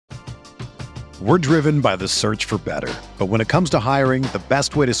We're driven by the search for better. But when it comes to hiring, the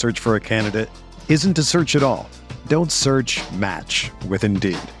best way to search for a candidate isn't to search at all. Don't search, match with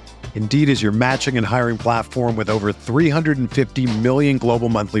Indeed. Indeed is your matching and hiring platform with over 350 million global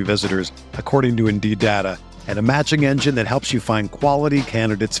monthly visitors, according to Indeed data, and a matching engine that helps you find quality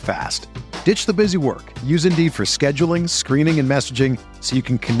candidates fast. Ditch the busy work. Use Indeed for scheduling, screening, and messaging so you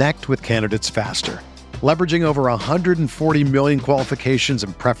can connect with candidates faster. Leveraging over 140 million qualifications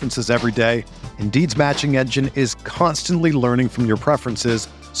and preferences every day, Indeed's matching engine is constantly learning from your preferences,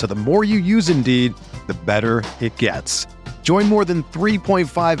 so the more you use Indeed, the better it gets. Join more than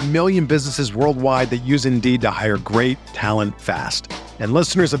 3.5 million businesses worldwide that use Indeed to hire great talent fast. And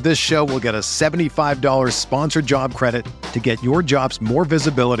listeners of this show will get a $75 sponsored job credit to get your jobs more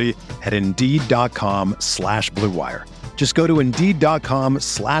visibility at Indeed.com/Blue Wire. Just go to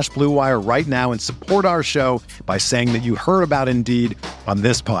Indeed.com/Blue Wire right now and support our show by saying that you heard about Indeed on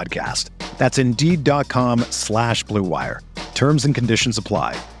this podcast. That's Indeed.com/Blue Wire. Terms and conditions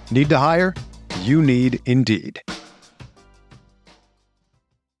apply. Need to hire? You need Indeed.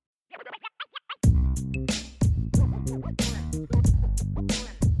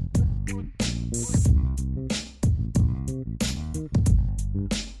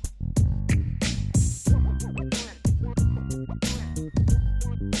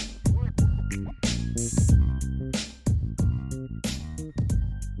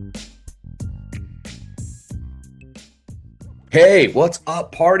 Hey, what's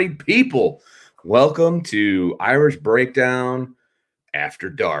up, party people? Welcome to Irish Breakdown After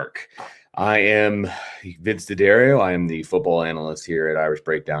Dark. I am Vince D'Addario. I am the football analyst here at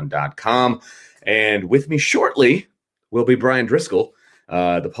irishbreakdown.com. And with me shortly will be Brian Driscoll,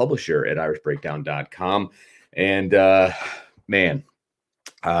 the publisher at irishbreakdown.com. And I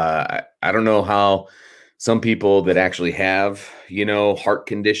don't know how some people that actually have, heart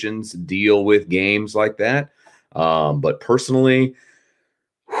conditions deal with games like that. But personally,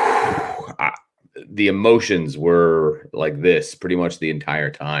 the emotions were like this pretty much the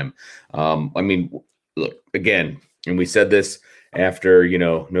entire time. Look, again, and we said this after,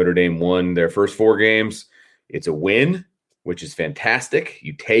 Notre Dame won their first 4 games. It's a win, which is fantastic.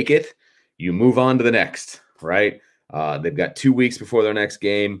 You take it, you move on to the next, right? They've got 2 weeks before their next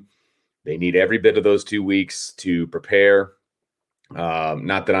game. They need every bit of those 2 weeks to prepare.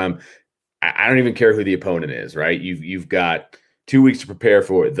 Not that I don't even care who the opponent is, right? You've got 2 weeks to prepare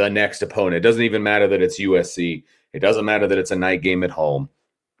for the next opponent. It doesn't even matter that it's USC. It doesn't matter that it's a night game at home.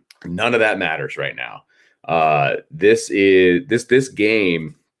 None of that matters right now. This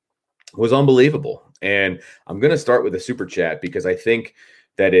game was unbelievable. And I'm going to start with a super chat because I think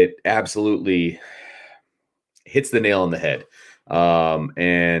that it absolutely hits the nail on the head.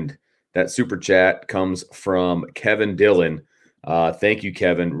 And that super chat comes from Kevin Dillon. Thank you,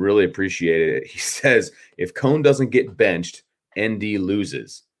 Kevin. Really appreciate it. He says, if Cone doesn't get benched, ND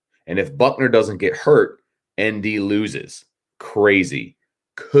loses. And if Buckner doesn't get hurt, ND loses. Crazy.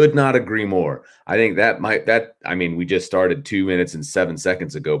 Could not agree more. I think we just started 2 minutes and 7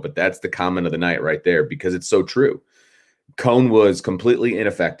 seconds ago, but that's the comment of the night right there because it's so true. Cone was completely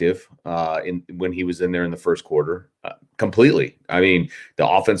ineffective when he was in there in the first quarter. Completely. The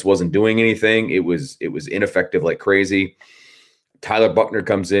offense wasn't doing anything. It was ineffective like crazy. Tyler Buckner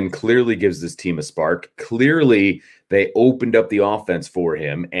comes in, clearly gives this team a spark. Clearly, they opened up the offense for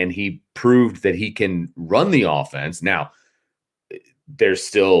him, and he proved that he can run the offense. Now, there's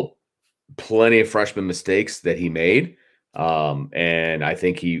still plenty of freshman mistakes that he made, and I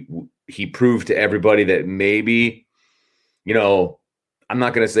think he proved to everybody that maybe, I'm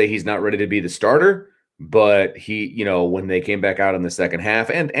not going to say he's not ready to be the starter, but he, when they came back out in the second half,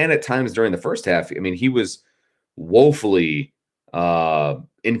 and at times during the first half, he was woefully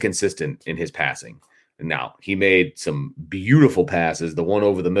inconsistent in his passing. Now, he made some beautiful passes. The one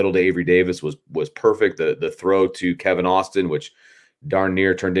over the middle to Avery Davis was perfect. The throw to Kevin Austin, which darn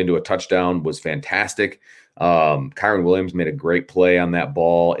near turned into a touchdown, was fantastic. Kyron Williams made a great play on that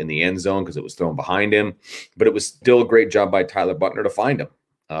ball in the end zone because it was thrown behind him, but it was still a great job by Tyler Buckner to find him.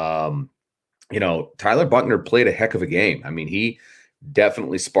 Tyler Buckner played a heck of a game. He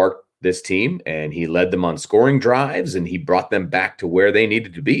definitely sparked this team, and he led them on scoring drives, and he brought them back to where they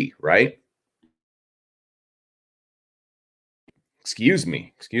needed to be, right? Excuse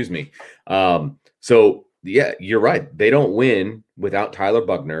me. So, yeah, you're right. They don't win without Tyler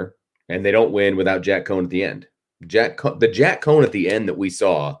Buckner, and they don't win without Jack Coan at the end. The Jack Coan at the end that we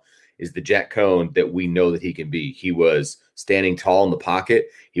saw is the Jack Coan that we know that he can be. He was standing tall in the pocket.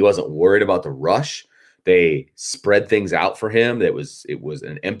 He wasn't worried about the rush. They spread things out for him. It was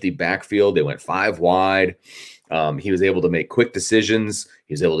an empty backfield. They went 5 wide. He was able to make quick decisions.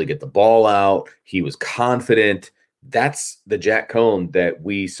 He was able to get the ball out. He was confident. That's the Jack Coan that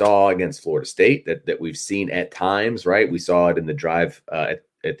we saw against Florida State, that we've seen at times, right? We saw it in the drive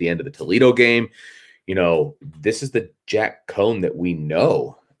at the end of the Toledo game. This is the Jack Coan that we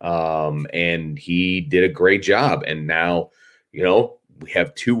know. And he did a great job. And now, we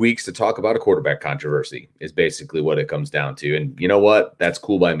have 2 weeks to talk about a quarterback controversy is basically what it comes down to. And you know what? That's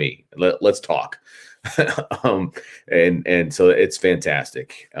cool by me. Let's talk. And so it's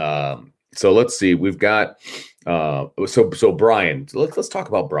fantastic. So let's see. We've got so Brian. Let's talk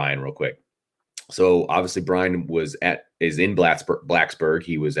about Brian real quick. So obviously Brian is in Blacksburg.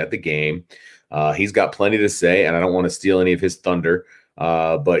 He was at the game. He's got plenty to say, and I don't want to steal any of his thunder.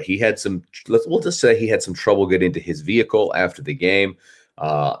 But he had we'll just say he had some trouble getting into his vehicle after the game.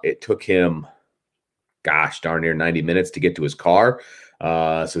 It took him, darn near 90 minutes to get to his car.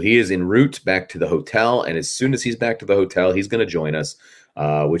 So he is en route back to the hotel. And as soon as he's back to the hotel, he's going to join us,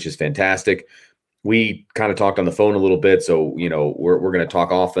 which is fantastic. We kind of talked on the phone a little bit. So, we're going to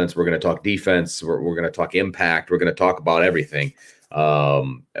talk offense. We're going to talk defense. We're going to talk impact. We're going to talk about everything.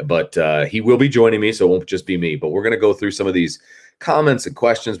 But he will be joining me. So it won't just be me, but we're going to go through some of these comments and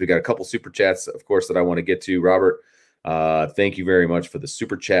questions. We got a couple super chats, of course, that I want to get to. Robert, thank you very much for the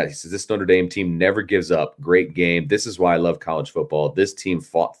super chat. He says, this Notre Dame team never gives up. Great game. This is why I love college football. This team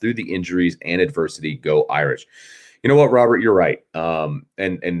fought through the injuries and adversity. Go Irish. You know what, Robert, you're right.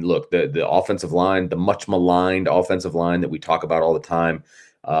 And look, the offensive line, the much maligned offensive line that we talk about all the time.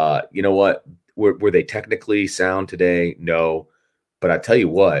 You know what? Were they technically sound today? No. But I tell you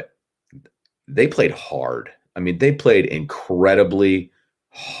what, they played hard. I mean, they played incredibly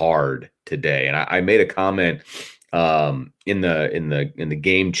hard today. And I made a comment in the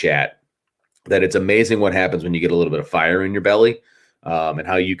game chat that it's amazing what happens when you get a little bit of fire in your belly, and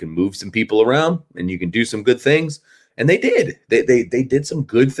how you can move some people around and you can do some good things. And they did. They did some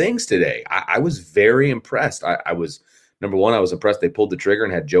good things today. I was very impressed. I was, number one, I was impressed they pulled the trigger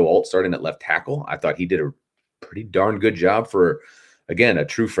and had Joe Alt starting at left tackle. I thought he did a pretty darn good job for, again, a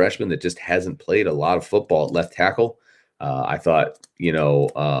true freshman that just hasn't played a lot of football at left tackle. I thought,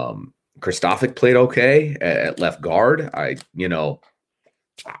 Kristofic played okay at left guard. I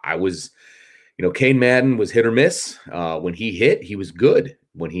was, Kane Madden was hit or miss. When he hit, he was good.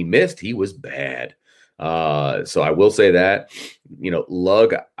 When he missed, he was bad. So I will say that,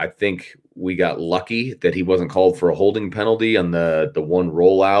 Lug, I think we got lucky that he wasn't called for a holding penalty on the one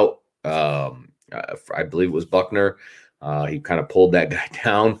rollout. I believe it was Buckner. He kind of pulled that guy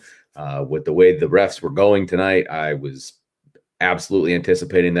down. With the way the refs were going tonight, I was absolutely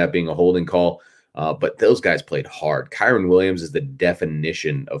anticipating that being a holding call. But those guys played hard. Kyron Williams is the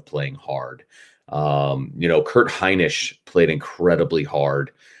definition of playing hard. Kurt Heinisch played incredibly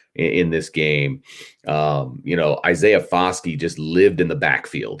hard in this game. Isaiah Foskey just lived in the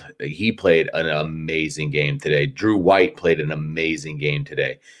backfield. He played an amazing game today. Drew White played an amazing game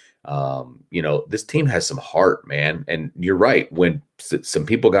today. This team has some heart, man. And you're right. When some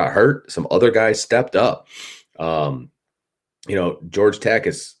people got hurt, some other guys stepped up. George Tech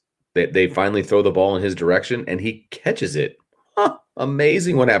they finally throw the ball in his direction and he catches it.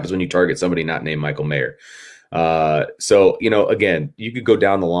 Amazing what happens when you target somebody not named Michael Mayer. So, again, you could go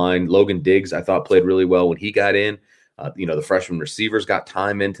down the line. Logan Diggs, I thought, played really well when he got in. The freshman receivers got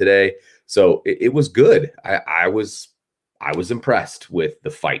time in today. So it was good. I was impressed with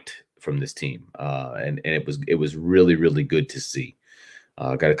the fight from this team. And it was really, really good to see.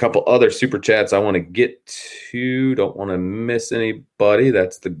 Got a couple other super chats I want to get to. Don't want to miss anybody.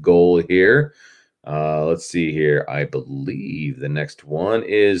 That's the goal here. Let's see here. I believe the next one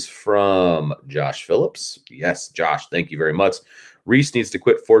is from Josh Phillips. Yes, Josh, thank you very much. Reese needs to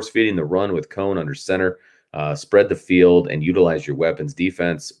quit force feeding the run with Coan under center. Spread the field and utilize your weapons.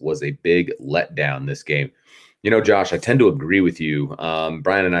 Defense was a big letdown this game. Josh, I tend to agree with you.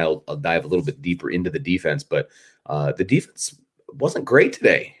 Brian and I'll dive a little bit deeper into the defense, but the defense wasn't great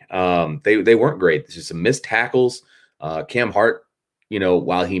today. They weren't great. There's just some missed tackles. Cam Hart,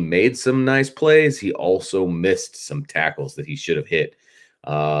 while he made some nice plays, he also missed some tackles that he should have hit.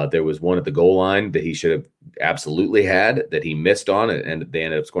 There was one at the goal line that he should have absolutely had that he missed on it, and they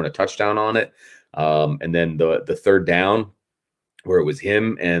ended up scoring a touchdown on it. And then the third down where it was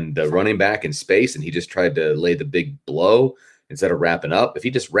him and the running back in space, and he just tried to lay the big blow instead of wrapping up. If he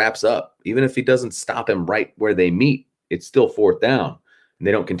just wraps up, even if he doesn't stop him right where they meet, it's still fourth down, and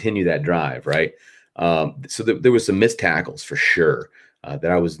they don't continue that drive, right? So there was some missed tackles for sure that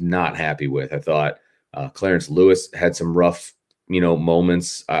I was not happy with. I thought Clarence Lewis had some rough,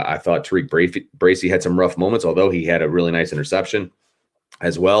 moments. I thought Tariq Bracy had some rough moments, although he had a really nice interception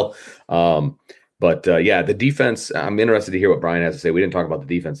as well. But yeah, the defense, I'm interested to hear what Brian has to say. We didn't talk about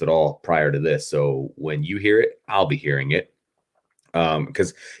the defense at all prior to this. So when you hear it, I'll be hearing it.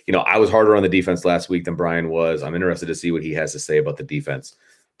 Because, I was harder on the defense last week than Brian was. I'm interested to see what he has to say about the defense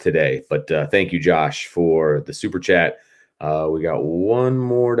today. But thank you, Josh, for the super chat. We got one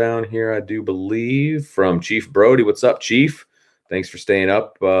more down here, I do believe, from Chief Brody. What's up, Chief? Thanks for staying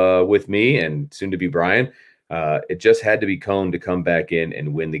up with me and soon to be Brian. It just had to be Cone to come back in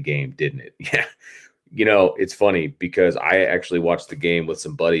and win the game, didn't it? Yeah. It's funny because I actually watched the game with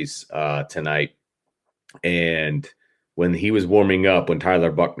some buddies tonight. And when he was warming up, when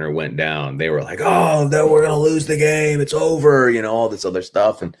Tyler Buckner went down, they were like, oh, no, we're going to lose the game. It's over, all this other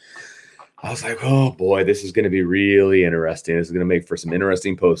stuff. And I was like, oh, boy, this is going to be really interesting. This is going to make for some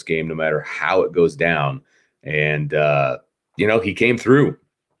interesting post game, no matter how it goes down. And, he came through.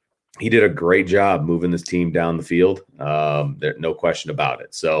 He did a great job moving this team down the field. There's no question about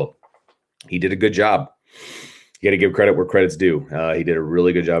it. So he did a good job. You got to give credit where credit's due. He did a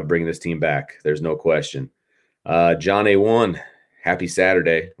really good job bringing this team back. There's no question. John A1, happy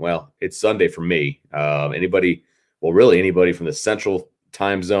Saturday. Well, it's Sunday for me. Anybody from the central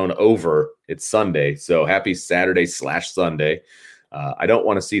time zone over, it's Sunday. So happy Saturday/Sunday. I don't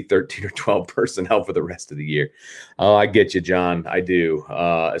want to see 13 or 12 personnel for the rest of the year. Oh, I get you, John. I do.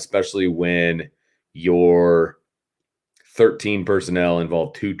 Especially when your 13 personnel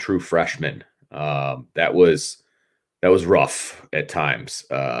involved 2 true freshmen. That was rough at times.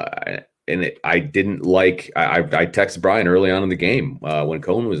 I didn't like, I texted Brian early on in the game when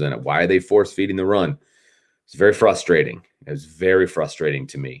Cone was in it. Why are they force feeding the run? It's very frustrating. It was very frustrating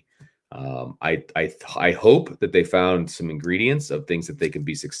to me. I hope that they found some ingredients of things that they can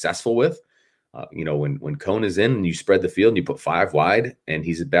be successful with. When Cone is in and you spread the field and you put 5 wide and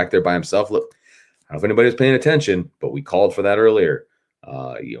he's back there by himself. Look, I don't know if anybody was paying attention, but we called for that earlier.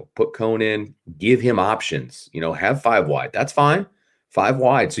 Put Cone in, give him options, have 5 wide. That's fine. 5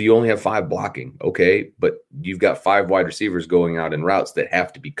 wide. So you only have 5 blocking. Okay. But you've got 5 wide receivers going out in routes that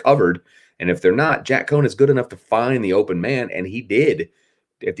have to be covered. And if they're not, Jack Cone is good enough to find the open man. And he did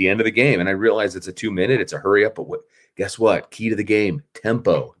at the end of the game. And I realize it's a 2-minute, it's a hurry up, but guess what? Key to the game,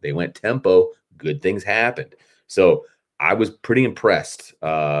 tempo. They went tempo. Good things happened. So I was pretty impressed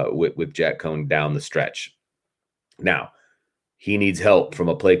with Jack Cone down the stretch. Now, he needs help from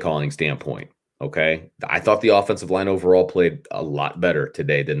a play calling standpoint. Okay. I thought the offensive line overall played a lot better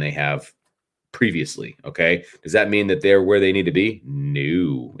today than they have previously. Okay. Does that mean that they're where they need to be?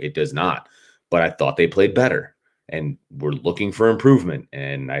 No, it does not. But I thought they played better. And we're looking for improvement.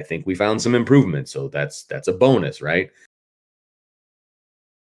 And I think we found some improvement. So that's a bonus, right?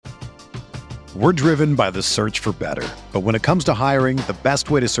 We're driven by the search for better. But when it comes to hiring, the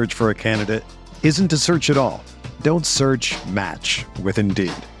best way to search for a candidate isn't to search at all. Don't search, match with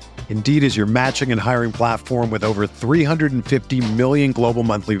Indeed. Indeed is your matching and hiring platform with over 350 million global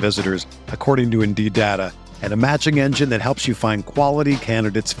monthly visitors, according to Indeed data, and a matching engine that helps you find quality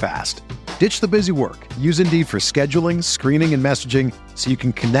candidates fast. Ditch the busy work. Use Indeed for scheduling, screening, and messaging so you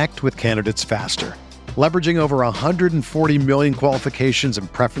can connect with candidates faster. Leveraging over 140 million qualifications and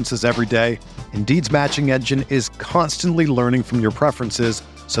preferences every day, Indeed's matching engine is constantly learning from your preferences,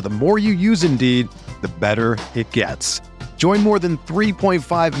 so the more you use Indeed, the better it gets. Join more than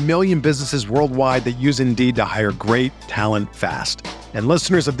 3.5 million businesses worldwide that use Indeed to hire great talent fast. And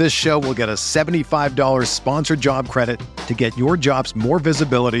listeners of this show will get a $75 sponsored job credit to get your jobs more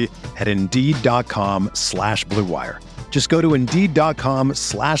visibility at Indeed.com/Blue Wire. Just go to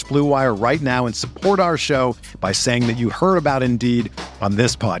Indeed.com/Blue Wire right now and support our show by saying that you heard about Indeed on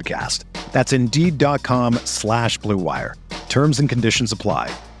this podcast. That's Indeed.com/Blue Wire. Terms and conditions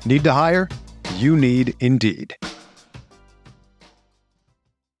apply. Need to hire? You need Indeed.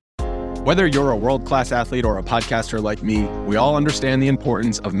 Whether you're a world-class athlete or a podcaster like me, we all understand the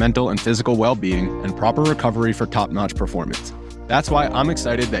importance of mental and physical well-being and proper recovery for top-notch performance. That's why I'm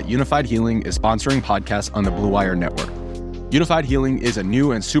excited that Unified Healing is sponsoring podcasts on the Blue Wire Network. Unified Healing is a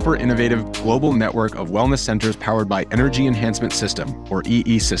new and super innovative global network of wellness centers powered by Energy Enhancement System, or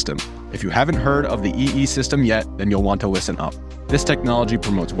EE System. If you haven't heard of the EE System yet, then you'll want to listen up. This technology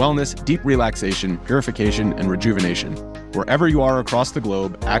promotes wellness, deep relaxation, purification, and rejuvenation. Wherever you are across the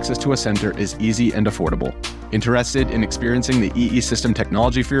globe, access to a center is easy and affordable. Interested in experiencing the EE System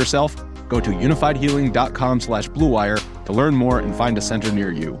technology for yourself? Go to unifiedhealing.com/Blue Wire to learn more and find a center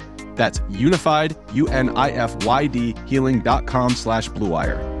near you. That's unified, UNIFYD, healing.com/Blue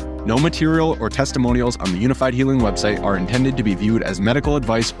Wire. No material or testimonials on the Unified Healing website are intended to be viewed as medical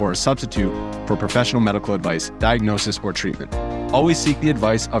advice or a substitute for professional medical advice, diagnosis, or treatment. Always seek the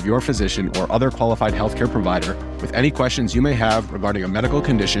advice of your physician or other qualified healthcare provider with any questions you may have regarding a medical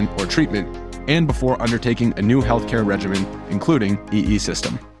condition or treatment and before undertaking a new healthcare regimen, including EE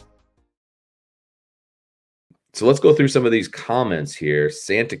system. So let's go through some of these comments here.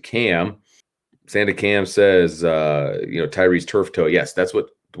 Santa Cam says, Tyree's turf toe. Yes, that's what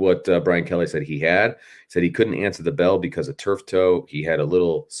Brian Kelly said he had. He said he couldn't answer the bell because of turf toe. He had a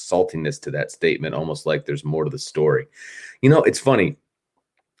little saltiness to that statement, almost like there's more to the story. It's funny,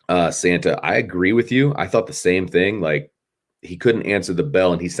 Santa, I agree with you. I thought the same thing. Like, he couldn't answer the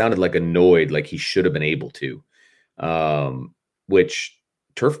bell, and he sounded like annoyed, like he should have been able to, which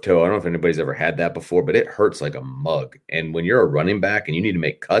turf toe, I don't know if anybody's ever had that before, but it hurts like a mug. And when you're a running back and you need to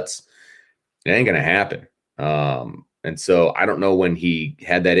make cuts, it ain't going to happen. And so I don't know when he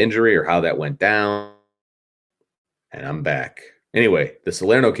had that injury or how that went down. And I'm back. Anyway, the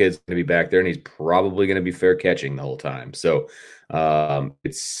Salerno kid's going to be back there, and he's probably going to be fair catching the whole time. So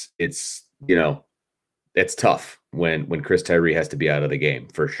it's tough when Chris Tyree has to be out of the game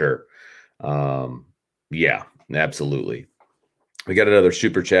for sure. Yeah, absolutely. We got another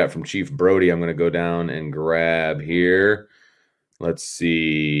super chat from Chief Brody. I'm going to go down and grab here. Let's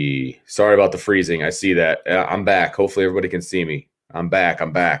see. Sorry about the freezing. I see that. I'm back. Hopefully everybody can see me. I'm back.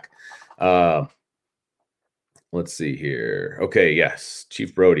 Let's see here. Okay, yes.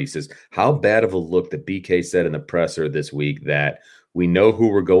 Chief Brody says, how bad of a look that BK said in the presser this week that we know who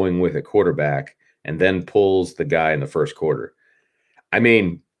we're going with at quarterback and then pulls the guy in the first quarter. I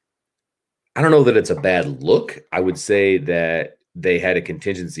mean, I don't know that it's a bad look. I would say that they had a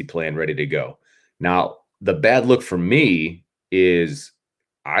contingency plan ready to go. Now, the bad look for me is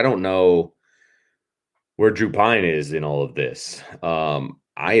I don't know where Drew Pine is in all of this.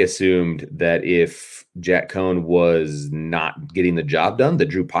 I assumed that if Jack Cohn was not getting the job done, that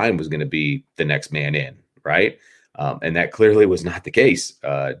Drew Pine was going to be the next man in, right? And that clearly was not the case.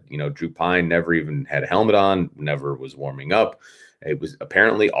 Drew Pine never even had a helmet on, never was warming up. It was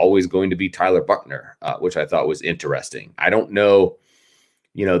apparently always going to be Tyler Buchner, which I thought was interesting. I don't know.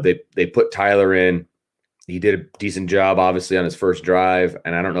 They put Tyler in. He did a decent job, obviously, on his first drive.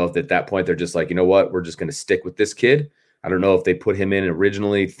 And I don't know if at that point they're just like, you know what, we're just going to stick with this kid. I don't know if they put him in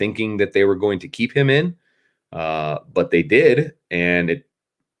originally thinking that they were going to keep him in, but they did. And it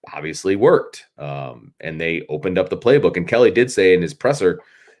obviously worked. And they opened up the playbook. And Kelly did say in his presser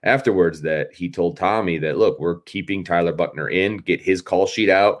afterwards that he told Tommy that, look, we're keeping Tyler Buchner in, get his call sheet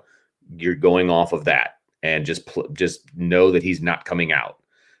out. You're going off of that and just know that he's not coming out.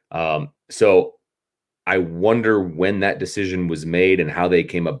 So I wonder when that decision was made and how they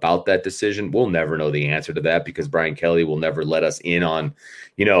came about that decision. We'll never know the answer to that because Brian Kelly will never let us in on,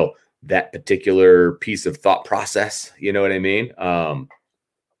 that particular piece of thought process. You know what I mean?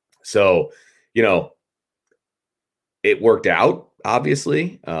 So, it worked out,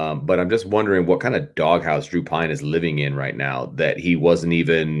 obviously, but I'm just wondering what kind of doghouse Drew Pine is living in right now that he wasn't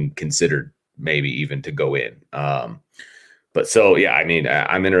even considered maybe even to go in. But so, yeah, I mean,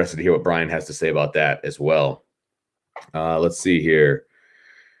 I'm interested to hear what Brian has to say about that as well. Let's see here.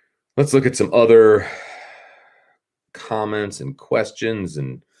 Let's look at some other comments and questions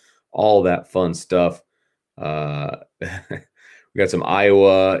and all that fun stuff. We got some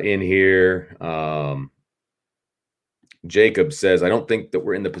Iowa in here. Jacob says, I don't think that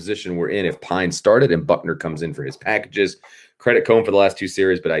we're in the position we're in if Pine started and Buchner comes in for his packages. Credit Cohn for the last two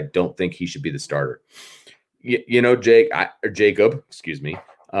series, but I don't think he should be the starter. Jacob, excuse me.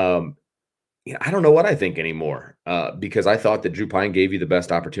 I don't know what I think anymore because I thought that Drew Pine gave you the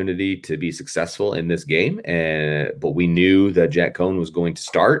best opportunity to be successful in this game. But we knew that Jack Cohn was going to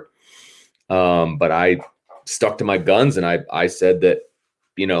start. But I stuck to my guns and I said that,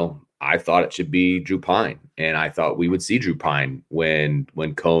 I thought it should be Drew Pine, and I thought we would see Drew Pine when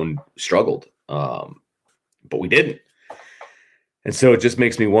Cohn struggled, but we didn't. And so it just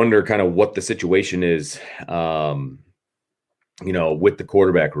makes me wonder kind of what the situation is, with the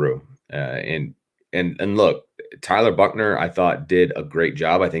quarterback room. And look, Tyler Buchner, I thought did a great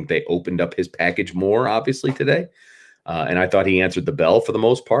job. I think they opened up his package more, obviously, today. And I thought he answered the bell for the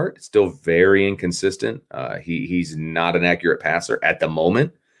most part. Still very inconsistent. He's not an accurate passer at the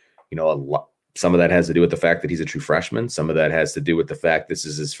moment. Some of that has to do with the fact that he's a true freshman. Some of that has to do with the fact this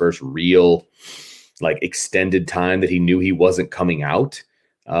is his first real, extended time that he knew he wasn't coming out.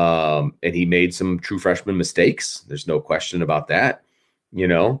 And he made some true freshman mistakes. There's no question about that.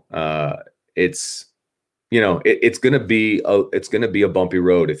 It's going to be a bumpy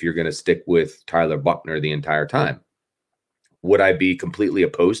road if you're going to stick with Tyler Buchner the entire time. Would I be completely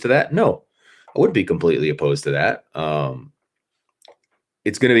opposed to that? No, I wouldn't be completely opposed to that.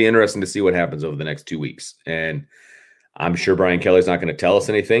 It's going to be interesting to see what happens over the next 2 weeks. And I'm sure Brian Kelly's not going to tell us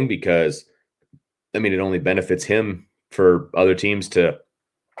anything because, it only benefits him for other teams to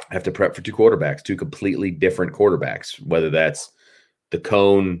have to prep for two quarterbacks, two completely different quarterbacks, whether that's the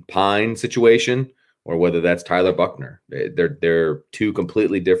Cone Pine situation or whether that's Tyler Buckner. They're two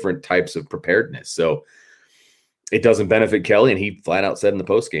completely different types of preparedness. So it doesn't benefit Kelly. And he flat out said in the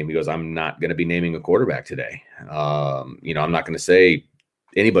post game, he goes, I'm not going to be naming a quarterback today. I'm not going to say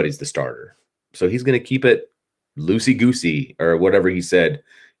anybody's the starter. So he's going to keep it loosey-goosey or whatever he said,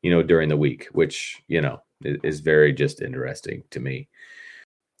 during the week, which, is very just interesting to me.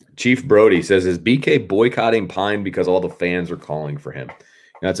 Chief Brody says, is BK boycotting Pine because all the fans are calling for him?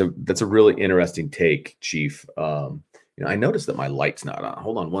 That's a really interesting take, Chief. I noticed that my light's not on.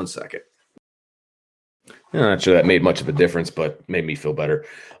 Hold on one second. I'm not sure that made much of a difference, but made me feel better.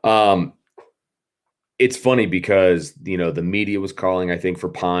 It's funny because, the media was calling, I think, for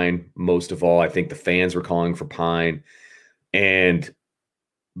Pine. Most of all, I think the fans were calling for Pine. And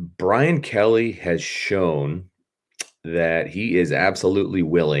Brian Kelly has shown that he is absolutely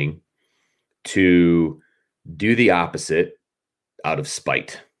willing to do the opposite out of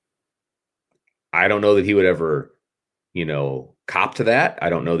spite. I don't know that he would ever, cop to that. I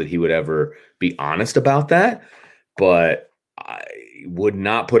don't know that he would ever be honest about that, but I would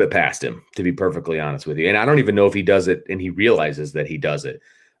not put it past him, to be perfectly honest with you. And I don't even know if he does it and he realizes that he does it.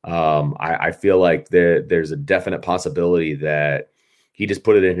 I feel like there's a definite possibility that he just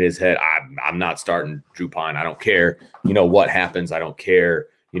put it in his head. I'm not starting Drew Pine. I don't care, what happens. I don't care,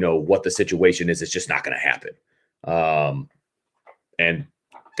 what the situation is. It's just not going to happen. And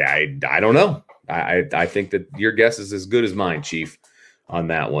I don't know. I think that your guess is as good as mine, Chief, on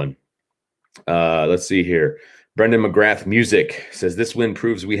that one. Let's see here. Brendan McGrath Music says, this win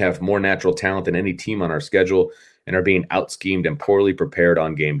proves we have more natural talent than any team on our schedule and are being out-schemed and poorly prepared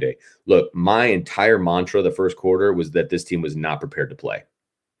on game day. Look, my entire mantra the first quarter was that this team was not prepared to play.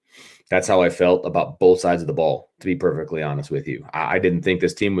 That's how I felt about both sides of the ball, to be perfectly honest with you. I didn't think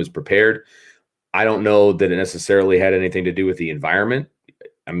this team was prepared. I don't know that it necessarily had anything to do with the environment.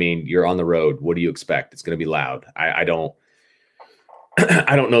 I mean, you're on the road. What do you expect? It's going to be loud. I don't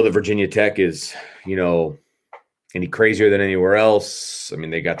know that Virginia Tech is, any crazier than anywhere else. I mean,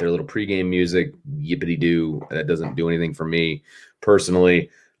 they got their little pregame music, yippity-doo. That doesn't do anything for me personally.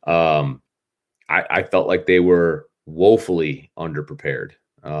 I felt like they were woefully underprepared.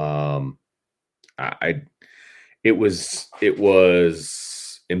 It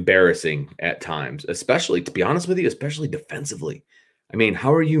was embarrassing at times, especially, to be honest with you, especially defensively. I mean,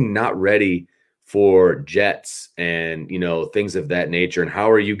 how are you not ready for jets and, things of that nature? And how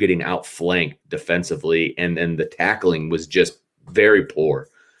are you getting outflanked defensively? And then the tackling was just very poor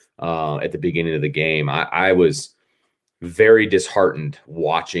at the beginning of the game. I was very disheartened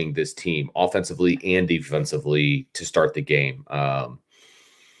watching this team offensively and defensively to start the game. I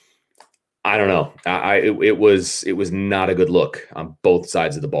don't know. It was not a good look on both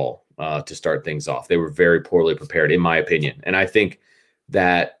sides of the ball to start things off. They were very poorly prepared, in my opinion. And I think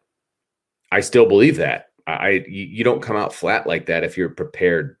that I still believe that. You don't come out flat like that if you're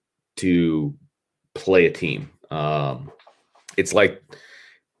prepared to play a team. It's like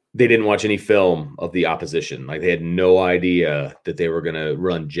they didn't watch any film of the opposition. Like they had no idea that they were going to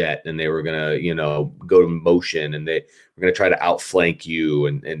run jet and they were going to, go to motion and they were going to try to outflank you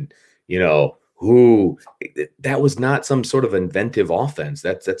and that was not some sort of inventive offense.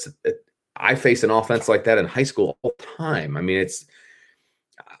 I face an offense like that in high school all the time. I mean,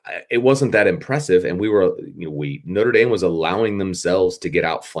 it wasn't that impressive. And Notre Dame was allowing themselves to get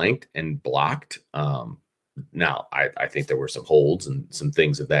outflanked and blocked. Now I think there were some holds and some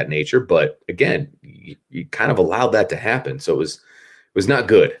things of that nature, but again, you kind of allowed that to happen. So it was not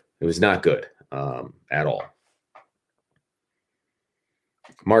good. It was not good at all.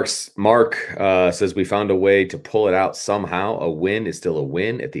 Mark says we found a way to pull it out somehow. A win is still a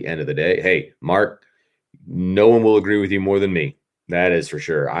win at the end of the day. Hey, Mark, no one will agree with you more than me. That is for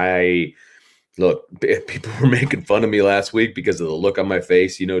sure. Look, people were making fun of me last week because of the look on my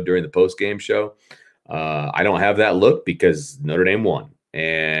face, during the post-game show. I don't have that look because Notre Dame won.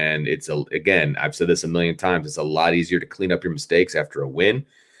 And again, I've said this a million times, it's a lot easier to clean up your mistakes after a win.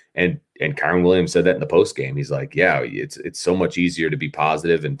 And Kyron Williams said that in the post game. He's like, yeah, it's so much easier to be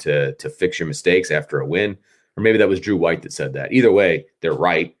positive and to fix your mistakes after a win. Or maybe that was Drew White that said that. Either way, they're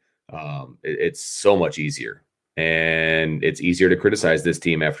right. It's so much easier. And it's easier to criticize this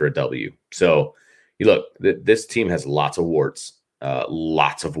team after a W. So you look, this team has lots of warts.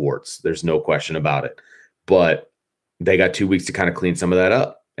 There's no question about it. But they got 2 weeks to kind of clean some of that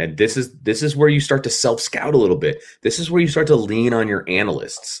up. And this is where you start to self-scout a little bit. This is where you start to lean on your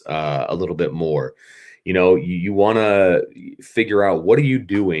analysts a little bit more. You want to figure out what are you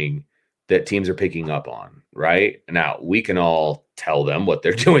doing that teams are picking up on, right? Now, we can all tell them what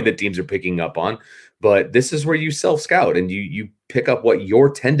they're doing that teams are picking up on. But this is where you self-scout and you pick up what your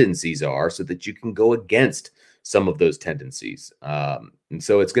tendencies are so that you can go against some of those tendencies. And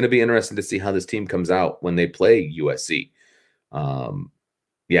so it's going to be interesting to see how this team comes out when they play USC.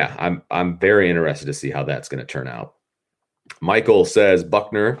 Yeah, I'm very interested to see how that's going to turn out. Michael says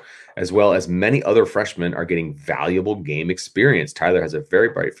Buckner, as well as many other freshmen, are getting valuable game experience. Tyler has a very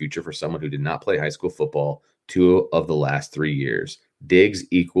bright future for someone who did not play high school football 2 of the last 3 years. Diggs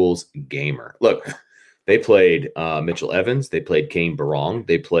equals gamer. Look, they played Mitchell Evans. They played Kane Barong.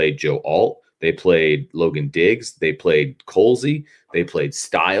 They played Joe Alt. They played Logan Diggs. They played Colsey. They played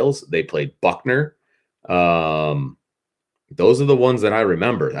Styles. They played Buckner. Those are the ones that I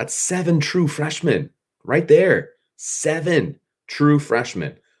remember. That's 7 true freshmen right there. 7 true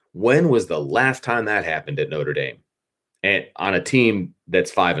freshmen. When was the last time that happened at Notre Dame? And on a team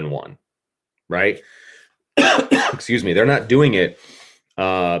that's 5-1, right? Excuse me. They're not doing it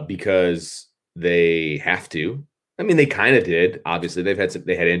because they have to. I mean, they kind of did. Obviously, they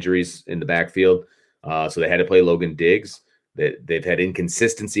had injuries in the backfield, so they had to play Logan Diggs. They've had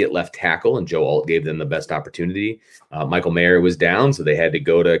inconsistency at left tackle, and Joe Alt gave them the best opportunity. Michael Mayer was down, so they had to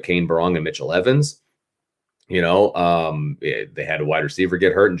go to Kane Barong and Mitchell Evans. They had a wide receiver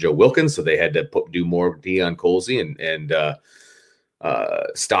get hurt and Joe Wilkins, so they had to do more Deion Colsey and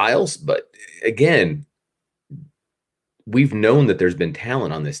Styles. But again, we've known that there's been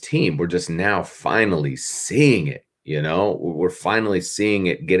talent on this team. We're just now finally seeing it. We're finally seeing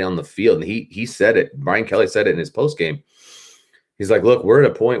it get on the field. And he said it. Brian Kelly said it in his postgame. He's like, look, we're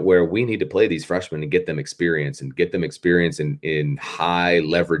at a point where we need to play these freshmen and get them experience in high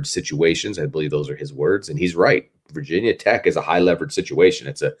leverage situations. I believe those are his words. And he's right. Virginia Tech is a high leverage situation.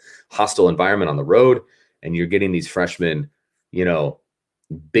 It's a hostile environment on the road. And you're getting these freshmen,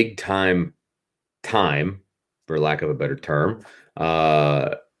 big time, for lack of a better term,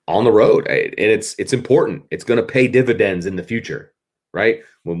 on the road. And it's important. It's going to pay dividends in the future, right?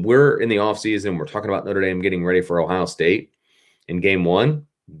 When we're in the offseason, we're talking about Notre Dame getting ready for Ohio State. In game 1,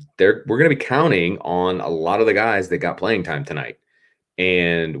 we're going to be counting on a lot of the guys that got playing time tonight.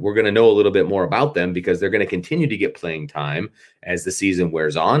 And we're going to know a little bit more about them because they're going to continue to get playing time as the season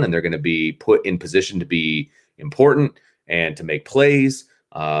wears on. And they're going to be put in position to be important and to make plays.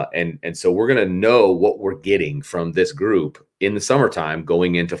 And so we're going to know what we're getting from this group in the summertime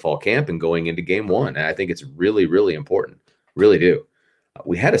going into fall camp and going into game 1. And I think it's really, really important. Really do.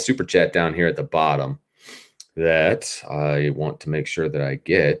 We had a super chat down here at the bottom that I want to make sure that I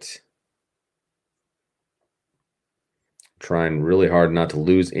get. Trying really hard not to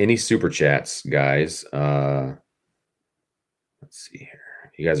lose any super chats, guys. Let's see here.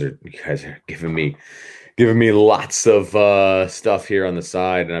 You guys are giving me lots of stuff here on the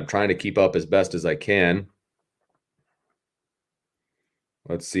side, and I'm trying to keep up as best as I can.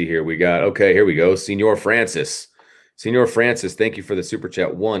 Let's see here. Here we go. Senor Francis, thank you for the super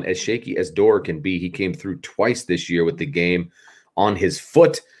chat. 1, as shaky as Dorr can be, he came through twice this year with the game on his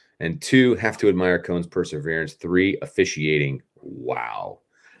foot. And 2, have to admire Cohn's perseverance. 3, officiating. Wow.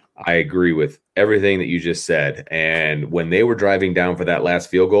 I agree with everything that you just said. And when they were driving down for that last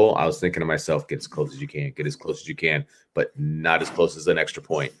field goal, I was thinking to myself, get as close as you can, but not as close as an extra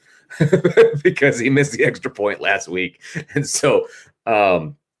point because he missed the extra point last week. And so,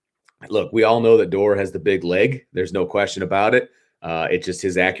 look, we all know that Dorr has the big leg. There's no question about it. It's just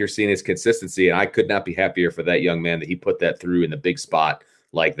his accuracy and his consistency. And I could not be happier for that young man that he put that through in the big spot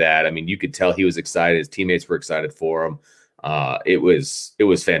like that. I mean, you could tell he was excited. His teammates were excited for him. It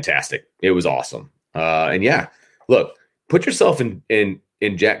was fantastic. It was awesome. And yeah, look, put yourself in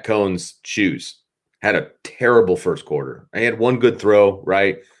Jack Cohn's shoes. Had a terrible first quarter. I had one good throw,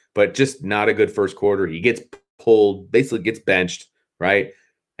 right? But just not a good first quarter. He gets pulled, basically gets benched, right?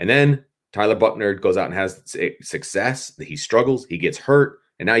 And then Tyler Buckner goes out and has success. He struggles. He gets hurt.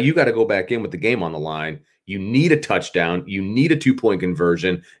 And now you got to go back in with the game on the line. You need a touchdown. You need a 2-point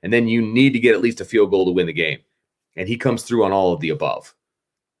conversion. And then you need to get at least a field goal to win the game. And he comes through on all of the above.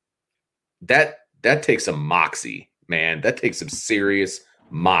 That takes some moxie, man. That takes some serious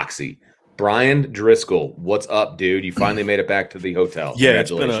moxie. Brian Driscoll, what's up, dude? You finally made it back to the hotel. Yeah,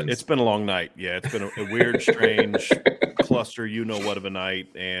 it's been a long night. Yeah, it's been a weird, strange cluster, what of a night,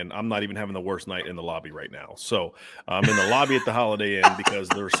 and I'm not even having the worst night in the lobby right now. So I'm in the lobby at the Holiday Inn because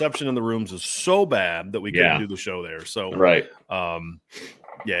the reception in the rooms is so bad that we couldn't do the show there. So right.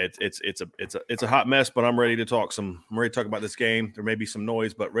 Yeah, it's a hot mess, but I'm ready to talk about this game. There may be some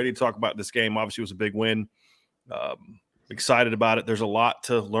noise, but ready to talk about this game. Obviously, it was a big win. Excited about it. There's a lot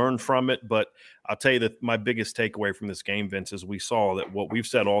to learn from it, but I'll tell you that my biggest takeaway from this game, Vince, is we saw that what we've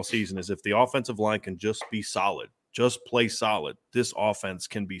said all season is if the offensive line can just be solid, just play solid, this offense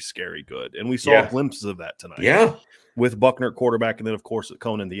can be scary good. And we saw glimpses of that tonight. Yeah. With Buckner at quarterback, and then of course at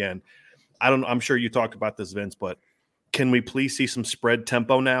Cone in the end. I'm sure you talked about this, Vince, but can we please see some spread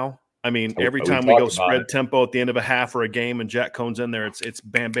tempo now? I mean, every time we go spread tempo at the end of a half or a game and Jack Cone's in there, it's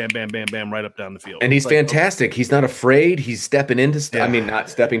bam, bam, bam, bam, bam, right up down the field. And he's fantastic. He's not afraid. He's stepping into I mean, not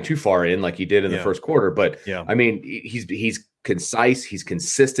stepping too far in like he did in the first quarter, but I mean, he's concise, he's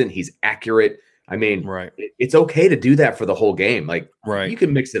consistent, he's accurate. I mean, it's okay to do that for the whole game. Like, you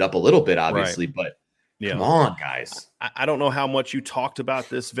can mix it up a little bit, obviously, but come on, guys. I don't know how much you talked about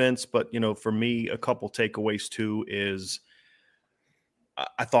this, Vince, but, for me, a couple takeaways, too, is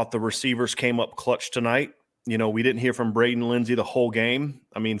I thought the receivers came up clutch tonight. We didn't hear from Braden Lindsey the whole game.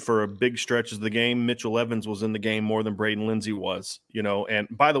 I mean, for a big stretch of the game, Mitchell Evans was in the game more than Braden Lindsey was, And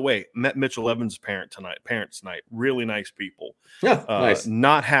by the way, met Mitchell Evans' parents tonight. Really nice people. Yeah, nice.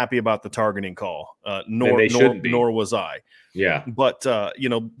 Not happy about the targeting call, nor was I. Yeah. But,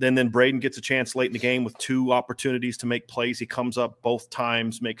 then Braden gets a chance late in the game with 2 opportunities to make plays. He comes up both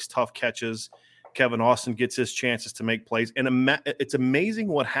times, makes tough catches. Kevin Austin gets his chances to make plays. And it's amazing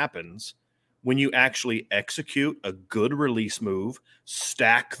what happens when you actually execute a good release move,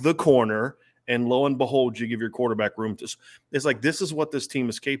 stack the corner, and lo and behold, you give your quarterback room to. It's like this is what this team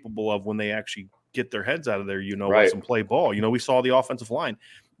is capable of when they actually get their heads out of there, with some play ball. We saw the offensive line.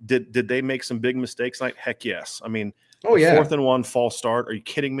 Did they make some big mistakes tonight? Heck yes. I mean, 4th and 1 false start. Are you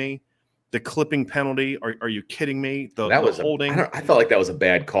kidding me? The clipping penalty. Are you kidding me? That was holding. I felt like that was a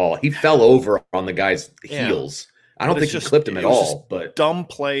bad call. He fell over on the guy's heels. I don't think he clipped him at all. But dumb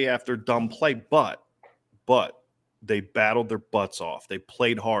play after dumb play. But they battled their butts off. They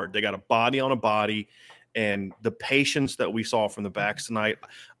played hard. They got a body on a body, and the patience that we saw from the backs tonight.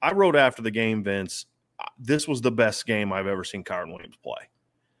 I wrote after the game, Vince, this was the best game I've ever seen Kyren Williams play.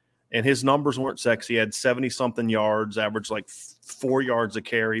 And his numbers weren't sexy. He had 70-something yards, averaged like 4 yards a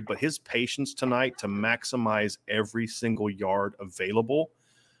carry. But his patience tonight to maximize every single yard available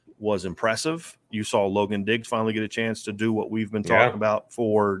was impressive. You saw Logan Diggs finally get a chance to do what we've been talking about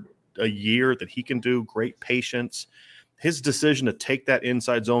for a year that he can do. Great patience. His decision to take that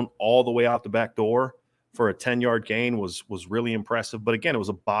inside zone all the way out the back door for a 10-yard gain was really impressive. But again, it was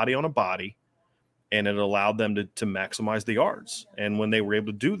a body on a body. And it allowed them to maximize the yards. And when they were able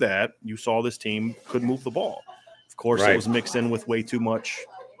to do that, you saw this team could move the ball. Of course, it was mixed in with way too much,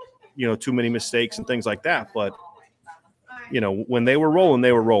 too many mistakes and things like that. But, when they were rolling,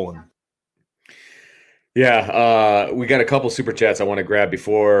 they were rolling. Yeah, we got a couple super chats I want to grab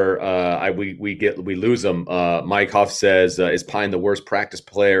before we lose them. Mike Huff says, "Is Pine the worst practice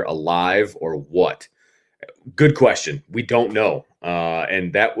player alive or what?" Good question. We don't know.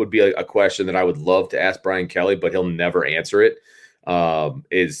 And that would be a question that I would love to ask Brian Kelly, but he'll never answer it.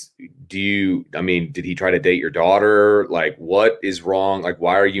 Did he try to date your daughter? Like, what is wrong? Like,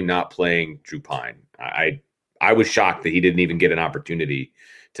 why are you not playing Drew Pine? I was shocked that he didn't even get an opportunity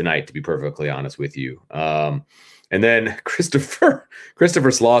tonight, to be perfectly honest with you. And then Christopher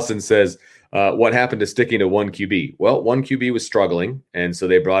Slauson says, what happened to sticking to one QB? Well, one QB was struggling, and so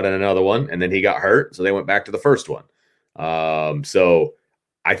they brought in another one, and then he got hurt, so they went back to the first one. So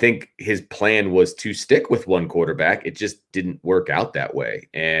I think his plan was to stick with one quarterback. It just didn't work out that way.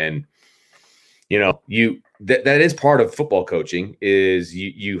 And, that is part of football coaching is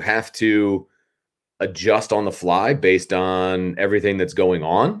you have to adjust on the fly based on everything that's going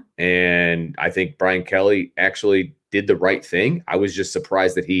on. And I think Brian Kelly actually did the right thing. I was just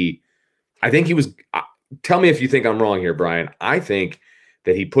surprised that tell me if you think I'm wrong here, Brian. I think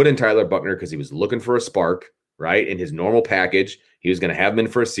that he put in Tyler Buckner because he was looking for a spark, right? In his normal package, he was going to have him in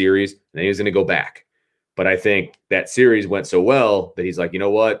for a series, and then he was going to go back. But I think that series went so well that he's like, you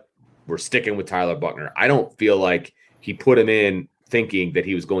know what? We're sticking with Tyler Buckner. I don't feel like he put him in thinking that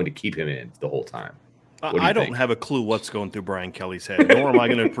he was going to keep him in the whole time. I don't have a clue what's going through Brian Kelly's head, nor am I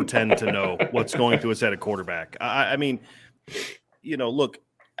going to pretend to know what's going through his head at quarterback. I mean, look,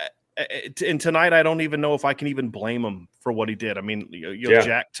 and tonight I don't even know if I can even blame him for what he did. I mean,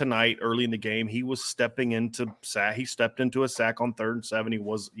 Jack tonight early in the game, he was stepping into sack. He stepped into a sack on 3rd and 7.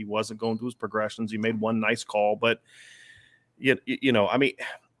 He wasn't going through his progressions. He made one nice call, but I mean,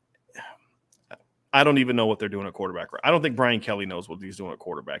 I don't even know what they're doing at quarterback. I don't think Brian Kelly knows what he's doing at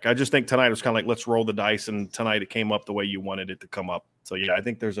quarterback. I just think tonight was kind of like, let's roll the dice, and tonight it came up the way you wanted it to come up. So, yeah, I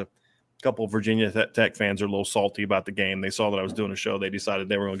think there's a couple of Virginia Tech fans are a little salty about the game. They saw that I was doing a show. They decided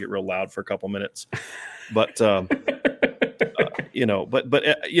they were going to get real loud for a couple minutes. But, at the end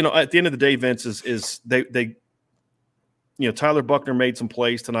of the day, Vince, is they Tyler Buchner made some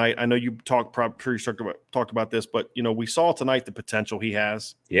plays tonight. I know you talked about this, but we saw tonight the potential he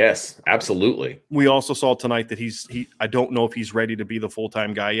has. Yes, absolutely. We also saw tonight that I don't know if he's ready to be the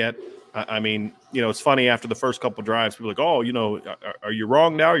full-time guy yet. I mean, it's funny after the first couple drives, people are like, oh, are you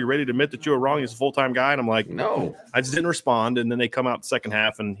wrong now? Are you ready to admit that you were wrong? He's a full-time guy. And I'm like, no, I just didn't respond. And then they come out the second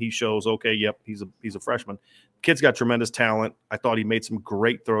half and he shows, okay, yep, he's a freshman. Kid's got tremendous talent. I thought he made some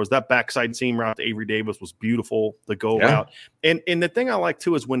great throws. That backside seam route to Avery Davis was beautiful, the go route. And the thing I like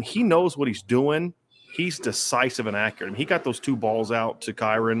too is when he knows what he's doing, he's decisive and accurate. I mean, he got those 2 balls out to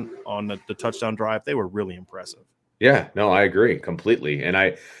Kyron on the touchdown drive. They were really impressive. Yeah, no, I agree completely. And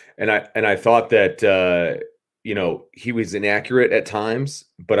I thought that he was inaccurate at times,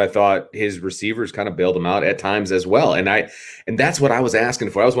 but I thought his receivers kind of bailed him out at times as well. And that's what I was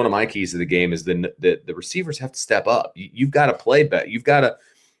asking for. That was one of my keys to the game is the receivers have to step up. You've got to play better. You've got to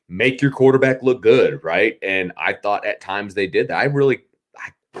make your quarterback look good, right? And I thought at times they did that. I really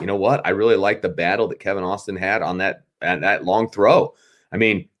liked the battle that Kevin Austin had on that long throw. I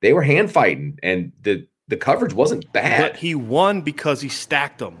mean, they were hand fighting, and the coverage wasn't bad. But he won because he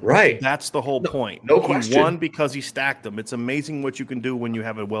stacked them. Right. That's the whole point. No question. He won because he stacked them. It's amazing what you can do when you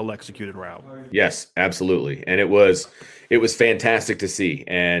have a well-executed route. Yes, absolutely. And it was fantastic to see.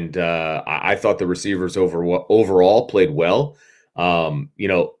 And I thought the receivers overall played well.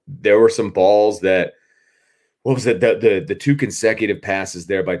 There were some balls that, what was it? The 2 consecutive passes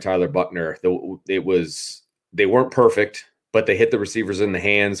there by Tyler Buchner. They weren't perfect, but they hit the receivers in the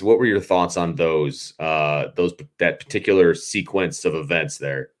hands. What were your thoughts on that particular sequence of events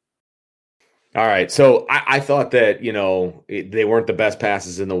there? All right. So I thought that, they weren't the best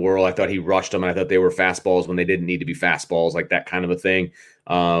passes in the world. I thought he rushed them. And I thought they were fastballs when they didn't need to be fastballs, like that kind of a thing.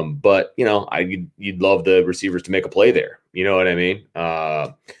 But you'd love the receivers to make a play there. You know what I mean?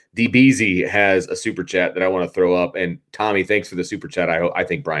 DBZ has a super chat that I want to throw up. And Tommy, thanks for the super chat. I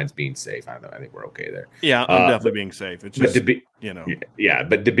think Brian's being safe. I think we're okay there. Yeah, I'm definitely being safe. It's just, Yeah,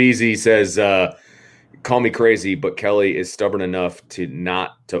 but DBZ says, call me crazy, but Kelly is stubborn enough to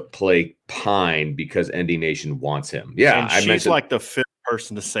not to play Pine because ND Nation wants him. Yeah, and she's like the 5th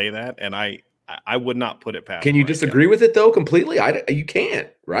person to say that, and I would not put it past. Can you disagree with it though completely? You can't,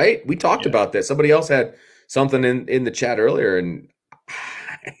 right? We talked about that. Somebody else had something in the chat earlier, and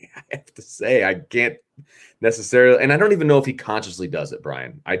I have to say I can't necessarily, and I don't even know if he consciously does it,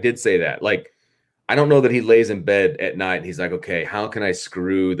 Brian. I did say that. Like, I don't know that he lays in bed at night and he's like, okay, how can I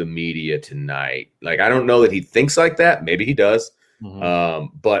screw the media tonight? Like, I don't know that he thinks like that. Maybe he does.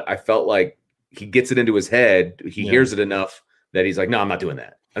 Mm-hmm. But I felt like he gets it into his head. He hears it enough that he's like, no, I'm not doing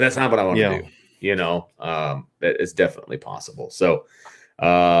that. And that's not what I want to do. That is definitely possible. So,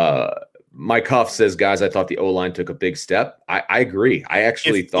 Mike Huff says, guys, I thought the O-line took a big step. I agree. I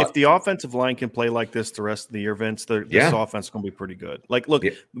actually thought if the offensive line can play like this the rest of the year, Vince, this offense is going to be pretty good. Like, look,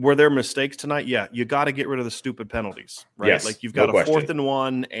 were there mistakes tonight? Yeah, you got to get rid of the stupid penalties, right? Yes, like you've got a 4th and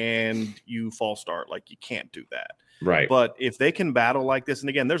 1 and you false start. Like you can't do that. Right. But if they can battle like this, and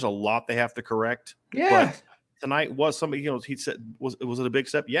again, there's a lot they have to correct. Yeah. But tonight was somebody, he said, was it a big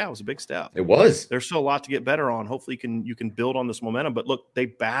step? Yeah, it was a big step. It was. There's still a lot to get better on. Hopefully you can build on this momentum. But look, they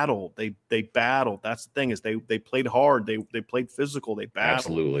battled. They battled. That's the thing is they played hard. They played physical. They battled.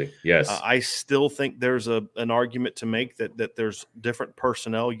 Absolutely. Yes. I still think there's an argument to make that there's different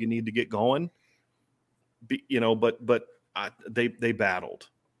personnel you need to get going. But they battled.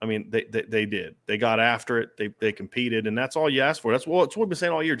 I mean, they did. They got after it. They competed, and that's all you ask for. It's what we've been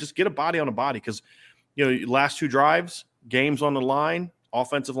saying all year. Just get a body on a body because last 2 drives, games on the line,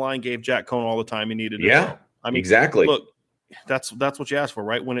 offensive line gave Jack Cohn all the time he needed. Yeah, I mean, exactly. Look, that's what you ask for,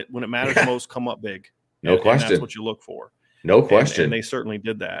 right? When it matters most, come up big. No question. That's what you look for. No question. And they certainly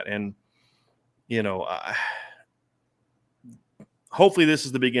did that. And hopefully this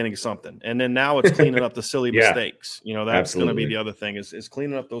is the beginning of something. And then now it's cleaning up the silly mistakes. That's going to be the other thing is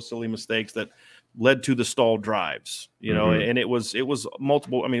cleaning up those silly mistakes that led to the stalled drives, and it was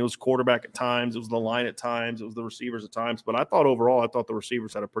multiple. I mean, it was quarterback at times, it was the line at times, it was the receivers at times. But I thought the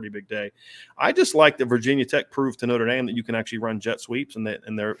receivers had a pretty big day. I just like that Virginia Tech proved to Notre Dame that you can actually run jet sweeps and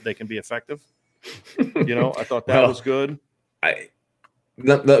they can be effective. I thought that was good.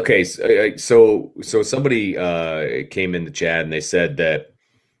 Okay, so somebody came in the chat and they said that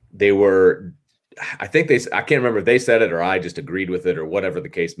they were. I can't remember if they said it or I just agreed with it or whatever the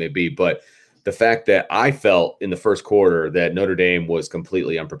case may be, but the fact that I felt in the first quarter that Notre Dame was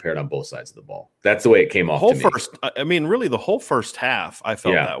completely unprepared on both sides of the ball. That's the way it came off to me. Really the whole first half, I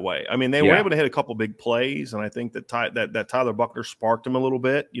felt that way. I mean, they were able to hit a couple big plays, and I think that Tyler Buchner sparked him a little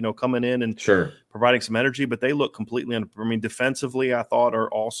bit, coming in and providing some energy, but they look completely defensively, I thought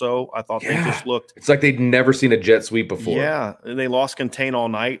they just looked. It's like they'd never seen a jet sweep before. Yeah, and they lost contain all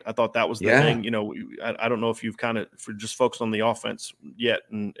night. I thought that was the thing. I don't know if you've kind of just focused on the offense yet,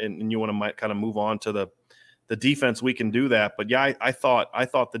 and you want to kind of move on to the defense. We can do that, but yeah, I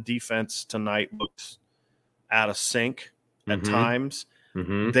thought the defense tonight looked out of sync at times.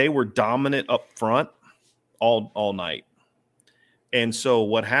 They were dominant up front all night. And so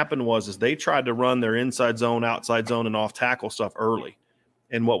what happened was they tried to run their inside zone, outside zone, and off tackle stuff early.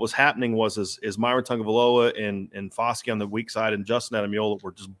 And what was happening was Myron Tagovailoa and Foskey on the weak side and Justin Ademilola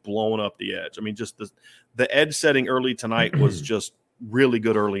were just blowing up the edge. I mean, just the edge setting early tonight was just really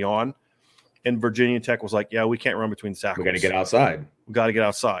good early on. And Virginia Tech was like, yeah, we can't run between the tackles. We got to get outside. We got to get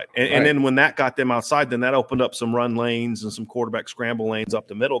outside. And then when that got them outside, then that opened up some run lanes and some quarterback scramble lanes up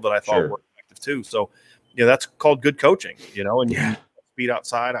the middle that I thought were effective too. So, that's called good coaching, and you speed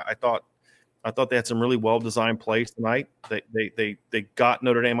outside. I thought they had some really well-designed plays tonight. They got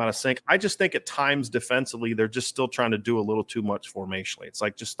Notre Dame out of sync. I just think at times defensively, they're just still trying to do a little too much formationally. It's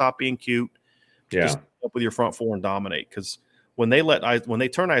like, just stop being cute. Yeah. Just up with your front four and dominate. Because when they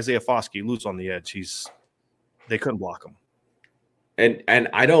turn Isaiah Foskey loose on the edge, they couldn't block him. And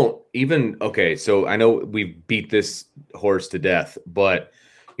I don't even – okay, so I know we beat this horse to death, but –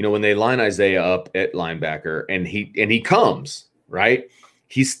 when they line Isaiah up at linebacker and he comes, right,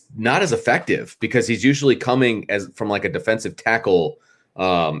 he's not as effective because he's usually coming from like a defensive tackle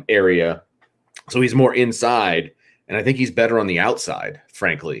area. So he's more inside. And I think he's better on the outside,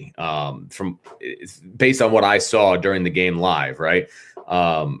 frankly, based on what I saw during the game live. Right.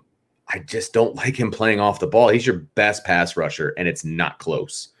 I just don't like him playing off the ball. He's your best pass rusher and it's not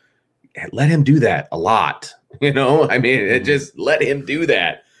close. Let him do that a lot. Just let him do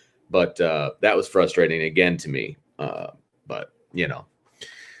that. But that was frustrating again to me. A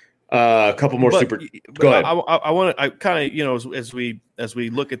couple more Go ahead. I want to. I kind of as we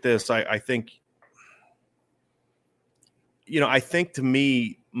look at this, I think I think to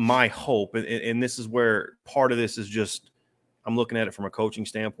me my hope, and this is where part of this is just I'm looking at it from a coaching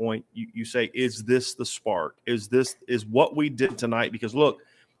standpoint. You say, is this the spark? Is what we did tonight? Because look.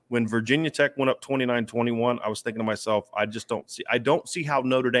 When Virginia Tech went up 29-21, I was thinking to myself, I don't see how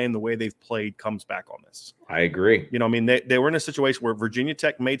Notre Dame, the way they've played, comes back on this. I agree. They were in a situation where Virginia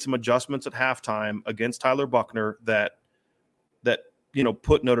Tech made some adjustments at halftime against Tyler Buchner that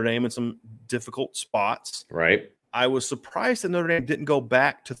put Notre Dame in some difficult spots. Right. I was surprised that Notre Dame didn't go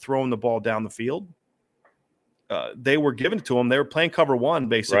back to throwing the ball down the field. They were giving it to them. They were playing cover one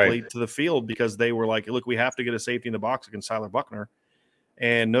basically to the field because they were like, look, we have to get a safety in the box against Tyler Buchner.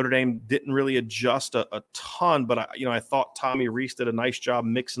 And Notre Dame didn't really adjust a ton, but I thought Tommy Rees did a nice job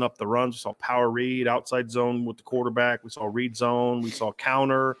mixing up the runs. We saw power read, outside zone with the quarterback. We saw read zone. We saw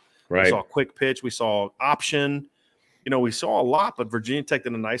counter. Right. We saw quick pitch. We saw option. We saw a lot, but Virginia Tech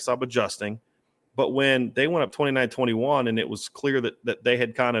did a nice job adjusting. But when they went up 29-21 and it was clear that they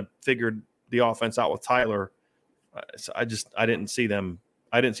had kind of figured the offense out with Tyler, I didn't see them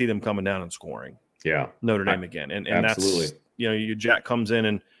coming down and scoring. Yeah. Notre Dame again. And absolutely. That's Jack comes in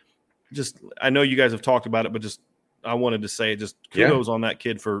and just I know you guys have talked about it, but just I wanted to say just kudos on that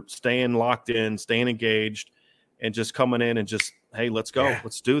kid for staying locked in, staying engaged, and just coming in and just, hey, let's go.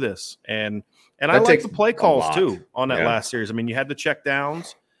 Let's do this. And I like the play calls too on that last series. I mean, you had the check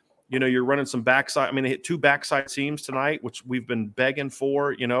downs. You're running some backside. I mean, they hit 2 backside seams tonight, which we've been begging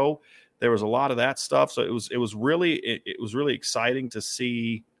for. There was a lot of that stuff. So it was really exciting to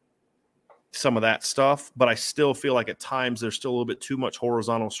see some of that stuff, but I still feel like at times there's still a little bit too much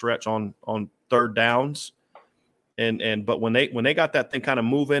horizontal stretch on third downs. But when they got that thing kind of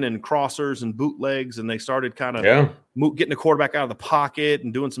moving and crossers and bootlegs and they started kind of getting the quarterback out of the pocket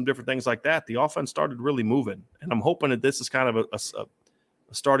and doing some different things like that, the offense started really moving. And I'm hoping that this is kind of a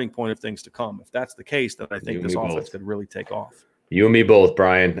starting point of things to come. If that's the case, then I think this offense could really take off. You and me both,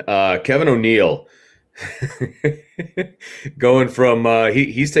 Brian. Kevin O'Neill. Going from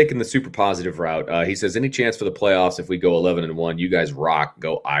he's taking the super positive route. He says, any chance for the playoffs if we go 11-1? You guys rock.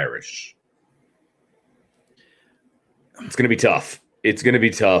 Go Irish. It's going to be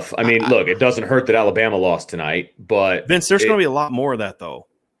tough. I mean, look, it doesn't hurt that Alabama lost tonight, but Vince, there's going to be a lot more of that though.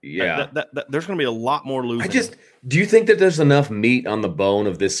 Yeah, there's going to be a lot more losing. Do you think that there's enough meat on the bone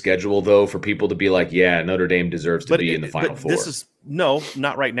of this schedule though for people to be like, yeah, Notre Dame deserves to be in the Final Four? No,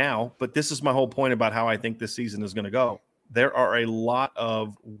 not right now. But this is my whole point about how I think this season is going to go. There are a lot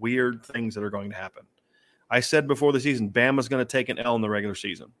of weird things that are going to happen. I said before the season, Bama's going to take an L in the regular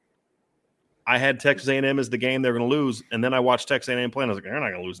season. I had Texas A&M as the game they're going to lose, and then I watched Texas A&M play, and I was like, they're not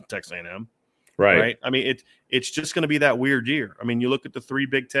going to lose to Texas A&M. Right. I mean, it's just going to be that weird year. I mean, you look at the 3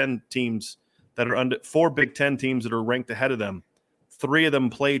 Big Ten teams that are under 4 Big Ten teams that are ranked ahead of them. 3 of them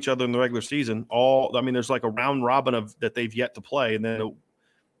play each other in the regular season. There's like a round robin of that they've yet to play, and then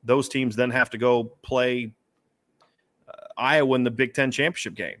those teams then have to go play Iowa in the Big Ten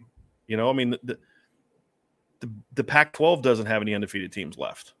championship game. The Pac-12 doesn't have any undefeated teams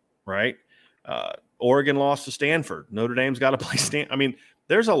left, right? Oregon lost to Stanford. Notre Dame's got to play Stanford.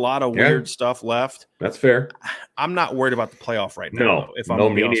 There's a lot of weird stuff left. That's fair. I'm not worried about the playoff right now. No, if I'm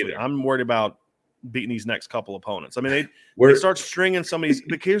going to be honest with you. I'm worried about beating these next couple opponents. They start stringing some of these.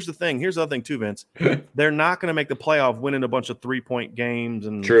 But here's the thing. Here's the other thing too, Vince. They're not going to make the playoff winning a bunch of 3-point games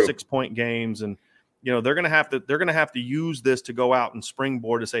and 6-point games, and they're going to have to use this to go out and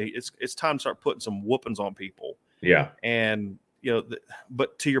springboard to say it's time to start putting some whoopings on people. Yeah, and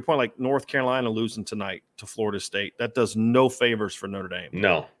but to your point, like North Carolina losing tonight to Florida State, that does no favors for Notre Dame.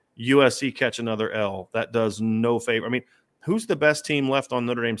 No. USC catch another L, that does no favor. Who's the best team left on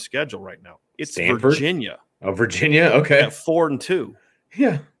Notre Dame's schedule right now? It's Stanford? Virginia. Oh, Virginia? Okay. At 4-2.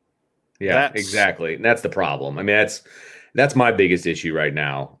 Yeah. Yeah, exactly. And that's the problem. That's my biggest issue right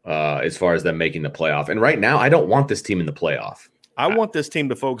now, as far as them making the playoff. And right now, I don't want this team in the playoff. I want this team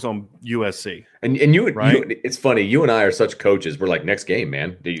to focus on USC. And it's funny. You and I are such coaches. We're like, next game,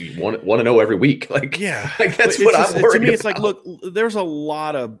 man. Do you want to know every week? That's what I'm worried to me, about. it's like, look, there's a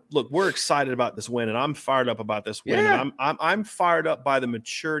lot of we're excited about this win, and I'm fired up about this win. Yeah. And I'm fired up by the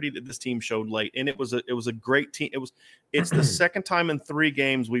maturity that this team showed late. And it was a great team. It's the second time in 3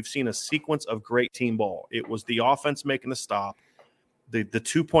 games we've seen a sequence of great team ball. It was the offense making the stop. The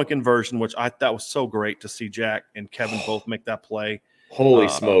 2-point conversion, which I thought was so great to see Jack and Kevin both make that play. Holy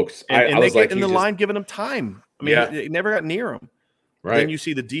smokes. The line giving them time. They never got near them. Right. Then you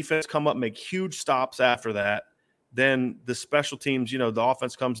see the defense come up, make huge stops after that. Then the special teams, the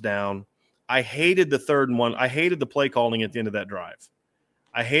offense comes down. I hated the third one. I hated the play calling at the end of that drive.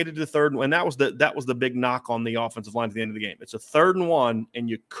 I hated the third one. And that was the big knock on the offensive line at the end of the game. It's a 3rd and 1, and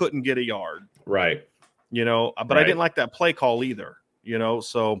you couldn't get a yard. Right. But I didn't like that play call either. I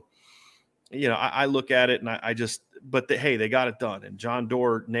look at it and they got it done. And John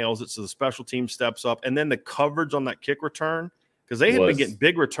Doerr nails it. So the special team steps up. And then the coverage on that kick return, because they had been getting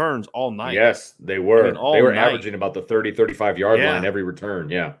big returns all night. Yes, they were. They were averaging about the 30, 35-yard line every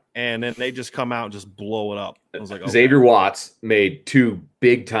return. Yeah. And then they just come out and just blow it up. I was like, Xavier Watts made 2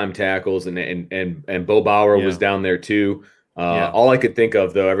 big-time tackles, and Bo Bauer was down there too. All I could think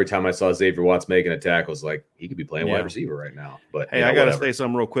of, though, every time I saw Xavier Watts making a tackle was like, he could be playing wide receiver right now. But hey, I got to say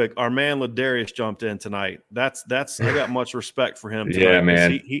something real quick. Our man Ladarius jumped in tonight. I got much respect for him tonight. Yeah,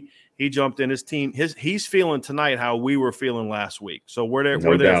 man. He jumped in. His team. He's feeling tonight how we were feeling last week. So we're there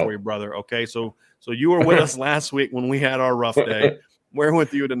for you, brother. Okay, so you were with us last week when we had our rough day. We're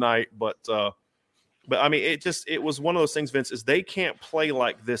with you tonight, but it was one of those things, Vince, is they can't play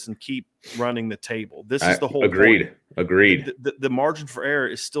like this and keep running the table. This is the whole point. Agreed. The margin for error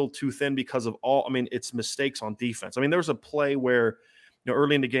is still too thin because of it's mistakes on defense. There was a play where,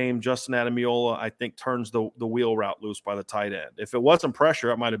 early in the game, Justin Adamiola, I think, turns the wheel route loose by the tight end. If it wasn't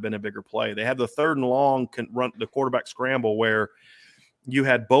pressure, it might have been a bigger play. They had the 3rd and long the quarterback scramble where you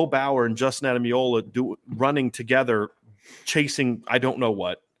had Bo Bauer and Justin Adamiola running together, chasing I don't know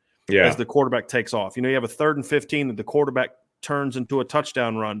what. Yeah. As the quarterback takes off. You have a 3rd and 15 that the quarterback turns into a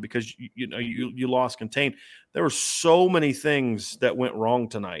touchdown run because you lost contain. There were so many things that went wrong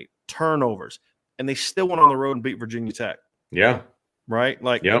tonight, turnovers, and they still went on the road and beat Virginia Tech. Yeah. Right?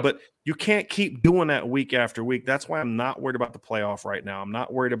 But you can't keep doing that week after week. That's why I'm not worried about the playoff right now. I'm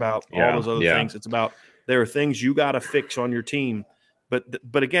not worried about all those other things. It's about there are things you got to fix on your team.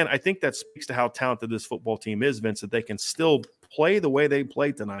 But again, I think that speaks to how talented this football team is, Vince, that they can still play the way they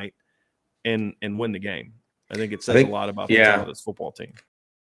played tonight and win the game. I think it says a lot about the talent of this football team.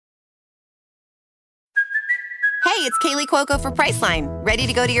 Hey, it's Kaylee Cuoco for Priceline. Ready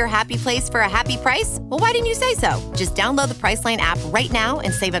to go to your happy place for a happy price? Well, why didn't you say so? Just download the Priceline app right now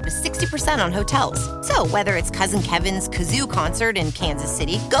and save up to 60% on hotels. So whether it's Cousin Kevin's Kazoo Concert in Kansas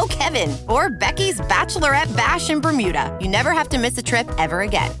City, go Kevin, or Becky's Bachelorette Bash in Bermuda, you never have to miss a trip ever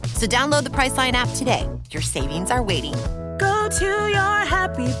again. So download the Priceline app today. Your savings are waiting. Go to your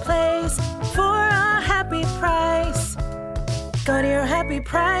happy place for a happy price. Go to your happy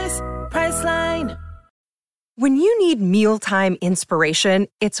price, Priceline. When you need mealtime inspiration,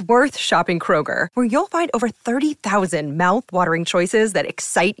 it's worth shopping Kroger, where you'll find over 30,000 mouth-watering choices that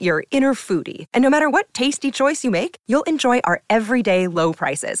excite your inner foodie. And no matter what tasty choice you make, you'll enjoy our everyday low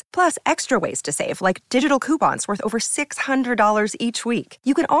prices, plus extra ways to save, like digital coupons worth over $600 each week.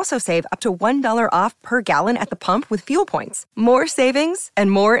 You can also save up to $1 off per gallon at the pump with fuel points. More savings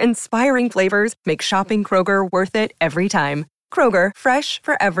and more inspiring flavors make shopping Kroger worth it every time. Kroger, fresh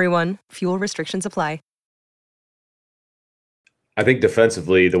for everyone. Fuel restrictions apply. I think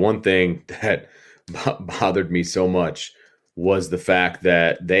defensively, the one thing that bothered me so much was the fact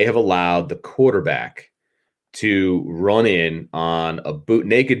that they have allowed the quarterback to run in on a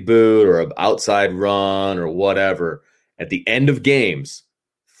naked boot or an outside run or whatever at the end of games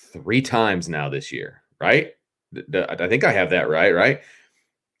 3 times now this year, right? I think I have that right?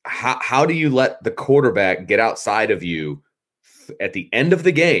 How do you let the quarterback get outside of you at the end of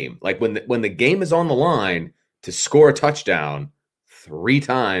the game, like when the game is on the line, to score a touchdown 3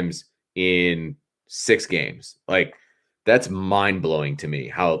 times in 6 games? Like, that's mind-blowing to me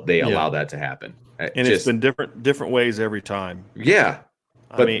how they allow that to happen. And it's been different ways every time. Yeah.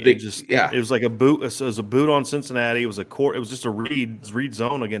 But it was like a boot. It was a boot on Cincinnati. It was it was just a read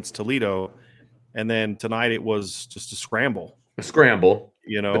zone against Toledo. And then tonight it was just a scramble. But still,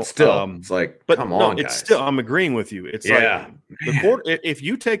 it's like, come on, it's guys. Still, I'm agreeing with you. It's like if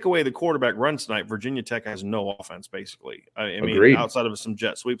you take away the quarterback run tonight, Virginia Tech has no offense, basically. I mean, outside of some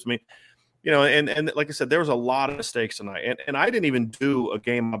jet sweeps. I mean, and like I said, there was a lot of mistakes tonight. And I didn't even do a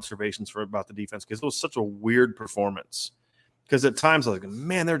game observations about the defense because it was such a weird performance. Because at times I was like,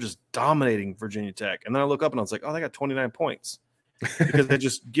 man, they're just dominating Virginia Tech. And then I look up and I was like, oh, they got 29 points. Because they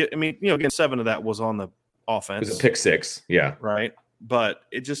just again, 7 of that was on the offense. It was a pick 6. Yeah. Right. But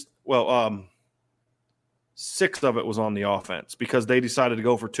it just, 6 of it was on the offense because they decided to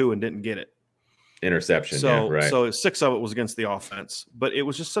go for 2 and didn't get it. Interception. So 6 of it was against the offense, but it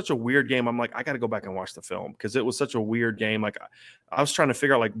was just such a weird game. I'm like, I got to go back and watch the film because it was such a weird game. Like, I was trying to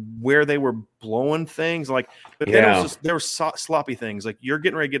figure out like where they were blowing things. Like, but then it was just, there were sloppy things. Like, you're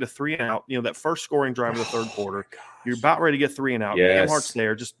getting ready to get a 3 and out. That first scoring drive of the third quarter, you're about ready to get 3 and out. Yes. Amhart's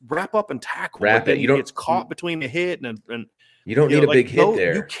there, just wrap up and tackle. Wrap it. You don't get caught between the hit and you don't need a big hit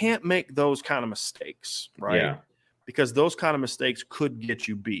there. You can't make those kind of mistakes, right? Yeah. Because those kind of mistakes could get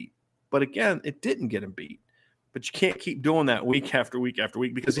you beat. But again, it didn't get him beat. But you can't keep doing that week after week after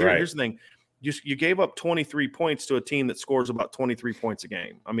week because here's the thing. You gave up 23 points to a team that scores about 23 points a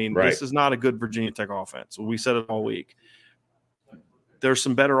game. I mean, this is not a good Virginia Tech offense. We said it all week. There's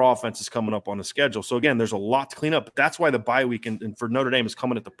some better offenses coming up on the schedule. So, again, there's a lot to clean up. But that's why the bye week and for Notre Dame is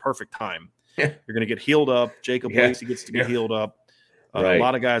coming at the perfect time. You're going to get healed up. Jacob Lacey gets to get healed up. A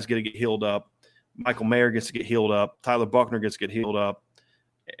lot of guys get to get healed up. Michael Mayer gets to get healed up. Tyler Buckner gets to get healed up.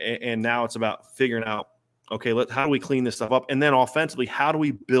 And now it's about figuring out, okay, how do we clean this stuff up? And then offensively, how do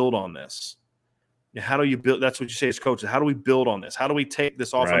we build on this? How do you build? That's what you say as coaches. How do we build on this? How do we take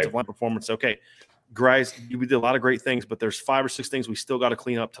this offensive line performance? Okay, guys, we did a lot of great things, but there's 5 or 6 things we still got to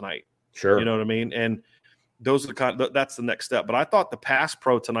clean up tonight. Sure. You know what I mean? And those are that's the next step. But I thought the pass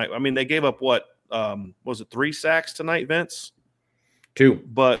pro tonight, I mean, they gave up what was it 3 sacks tonight, Vince? 2.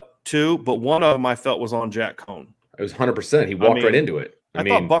 But one of them I felt was on Jack Cohn. It was 100%. He walked right into it. I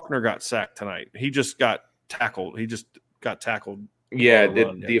thought Buckner got sacked tonight. He just got tackled. Yeah,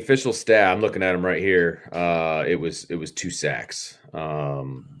 the official stat, I'm looking at him right here. It was 2 sacks.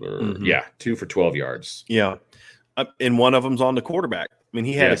 2 for 12 yards. Yeah. And one of them's on the quarterback. I mean,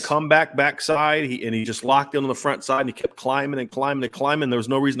 he had a comeback backside, and he just locked in on the front side, and he kept climbing and climbing and climbing. There was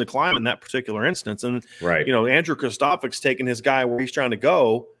no reason to climb in that particular instance. And, Andrew Kristofic's taking his guy where he's trying to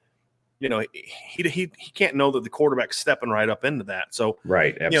go. He can't know that the quarterback's stepping right up into that. So,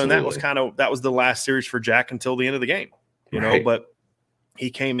 absolutely. And that was the last series for Jack until the end of the game, but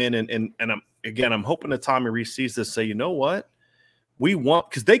he came in and I'm hoping that Tommy Rees sees this, say, you know what? We want,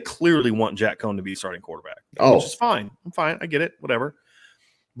 because they clearly want Jack Cohn to be starting quarterback, which is fine. I'm fine. I get it, whatever.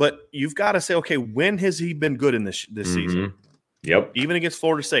 But you've got to say, okay, when has he been good in this season? Yep. Even against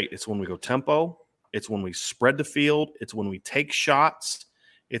Florida State, it's when we go tempo. It's when we spread the field. It's when we take shots.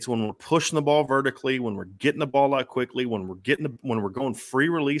 It's when we're pushing the ball vertically, when we're getting the ball out quickly, when we're going free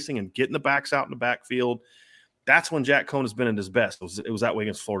releasing and getting the backs out in the backfield. That's when Jack Cohn has been at his best. It was that way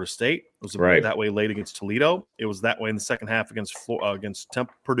against Florida State. It was that way late against Toledo. It was that way in the second half against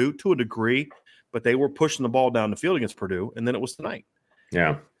Purdue to a degree, but they were pushing the ball down the field against Purdue, and then it was tonight.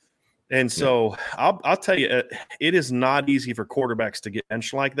 Yeah. And so I'll tell you, it is not easy for quarterbacks to get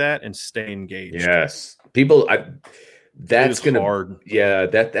benched like that and stay engaged. Yes. That's going to hard. Yeah,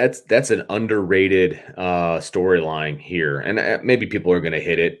 that's an underrated storyline here. And maybe people are going to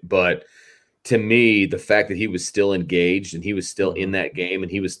hit it, but to me, the fact that he was still engaged and he was still in that game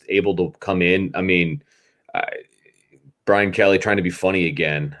and he was able to come in, I mean, Brian Kelly trying to be funny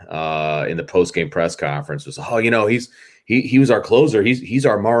again in the post-game press conference was, he was our closer. He's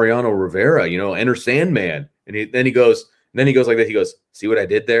our Mariano Rivera, enter Sandman. And then he goes like this. He goes, see what I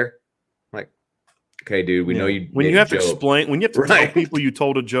did there? I'm like, okay, dude, we know you. When you have to explain, when you have to tell people you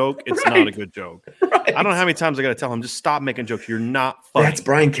told a joke, it's not a good joke. I don't know how many times I got to tell him, just stop making jokes. You're not funny. That's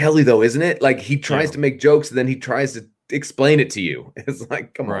Brian Kelly, though, isn't it? Like, he tries to make jokes, and then he tries to explain it to you. It's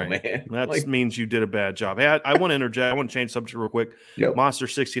like, come on, man. That means you did a bad job. Hey, I want to interject. I want to change subject real quick. Yep. Monster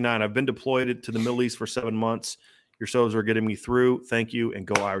 69. I've been deployed to the Middle East for 7 months. Your shows are getting me through. Thank you, and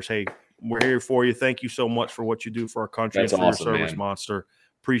go Irish. Hey, we're here for you. Thank you so much for what you do for our country. That's and for awesome, your service, man. Monster.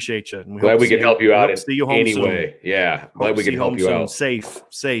 Appreciate you. And Glad we could help you out see you home anyway. soon. Yeah, glad we could help you out.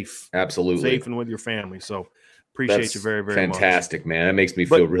 Safe. Absolutely. Safe and with your family. So appreciate you very, very fantastic, man. That makes me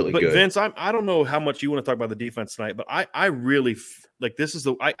feel really good. But Vince, I don't know how much you want to talk about the defense tonight, but I really like this is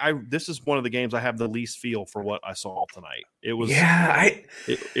this is one of the games I have the least feel for what I saw tonight. It was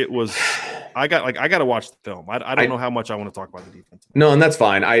it was I got to watch the film. I don't know how much I want to talk about the defense. No, and that's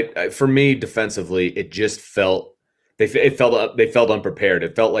fine. I for me defensively, it just felt they felt unprepared.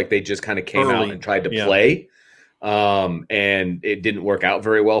 It felt like they just kind of came out and tried to play, and it didn't work out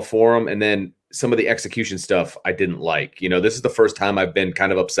very well for them. And then some of the execution stuff I didn't like. You know, this is the first time I've been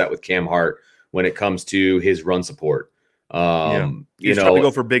kind of upset with Cam Hart when it comes to his run support. He's trying to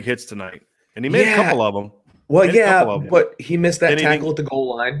go for big hits tonight, and he made a couple of them. Well, but he missed that tackle at the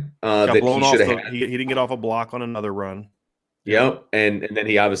goal line that he should have had. He didn't get off a block on another run. Yep, and then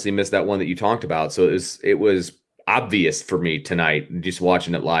he obviously missed that one that you talked about. So it was obvious for me tonight just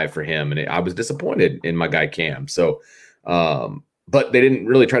watching it live for him, and I was disappointed in my guy Cam. So, but they didn't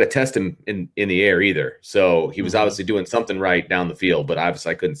really try to test him in the air either. So he was obviously doing something right down the field, but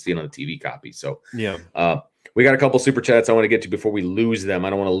obviously I couldn't see it on the TV copy. So we got a couple super chats I want to get to before we lose them. I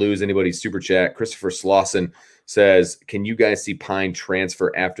don't want to lose anybody's super chat. Christopher Slauson says, "Can you guys see Pine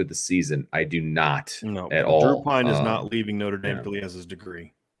transfer after the season?" I do not at all. Drew Pine is not leaving Notre Dame until he has his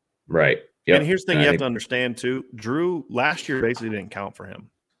degree. Right. Yep. And here's the thing you have to understand too. Drew last year basically didn't count for him.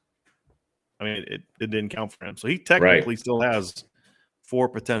 I mean, it didn't count for him. So he technically still has 4,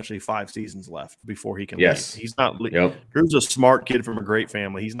 potentially 5 seasons left before he can leave. He's not Drew's a smart kid from a great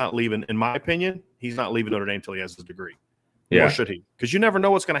family. He's not leaving, in my opinion, he's not leaving Notre Dame until he has his degree. Nor should he. Because you never know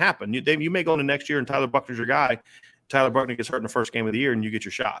what's going to happen. You may go into next year and Tyler Buckner's your guy. Tyler Buckner gets hurt in the first game of the year and you get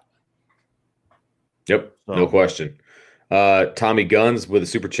your shot. Yep, no question. Tommy Guns with a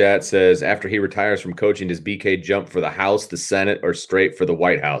super chat says, after he retires from coaching, does BK jump for the House, the Senate, or straight for the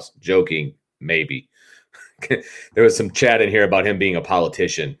White House? Joking, maybe. There was some chat in here about him being a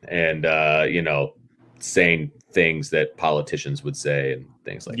politician and, saying things that politicians would say and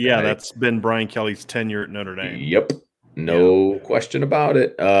things like that. Yeah, that's been Brian Kelly's tenure at Notre Dame. Yep, no question about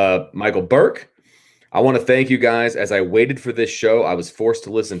it. Michael Burke, I want to thank you guys. As I waited for this show, I was forced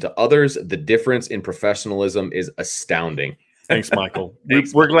to listen to others. The difference in professionalism is astounding. Thanks, Michael.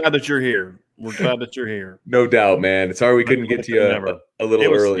 We're glad that you're here. We're glad that you're here. No doubt, man. Sorry we couldn't get to you a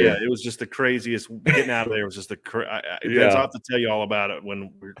little earlier. Yeah, it was just the craziest. Getting out of there was just the I'll have to tell you all about it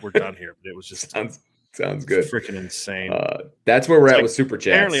when we're done here. But it was just sounds good. Freaking insane. That's where we're at with super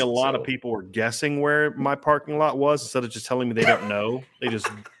chats. Apparently, a lot of people were guessing where my parking lot was instead of just telling me they don't know. They just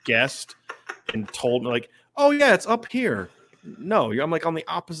guessed and told me like, "Oh yeah, it's up here." No, I'm like on the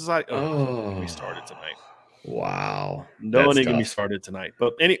opposite side. We started tonight. Wow. No one can be started tonight.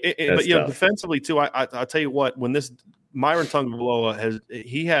 But defensively too, I'll tell you what, when this Myron Tagovailoa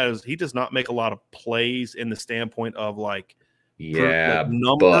he does not make a lot of plays in the standpoint of like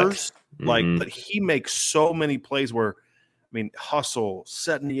numbers. But he makes so many plays where, hustle,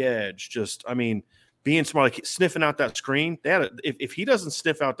 setting the edge, being smart, like sniffing out that screen. If he doesn't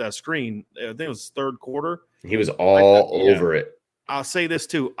sniff out that screen, I think it was third quarter. He was all over it. I'll say this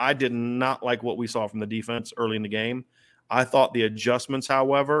too. I did not like what we saw from the defense early in the game. I thought the adjustments,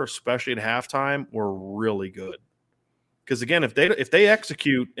 however, especially at halftime, were really good. Because again, if they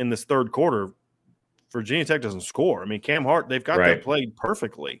execute in this third quarter, Virginia Tech doesn't score. Cam Hart, they've got that played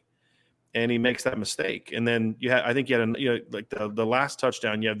perfectly, and he makes that mistake. And then I think you had like the last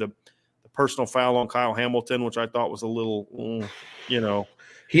touchdown, you had the personal foul on Kyle Hamilton, which I thought was a little,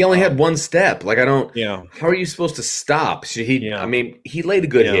 He only had one step. Like, I don't. Yeah. How are you supposed to stop? He laid a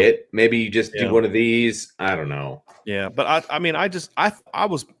good hit. Maybe you just do one of these. I don't know. Yeah, but I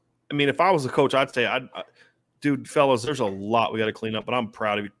was. If I was a coach, I'd say, dude, fellas, there's a lot we got to clean up. But I'm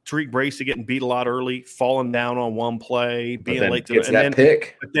proud of you. Tariq Bracy getting beat a lot early, falling down on one play, being late to that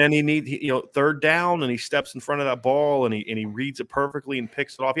pick. But then he third down and he steps in front of that ball and he reads it perfectly and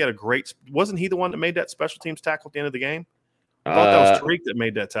picks it off. He had a great. Wasn't he the one that made that special teams tackle at the end of the game? I thought that was Tariq that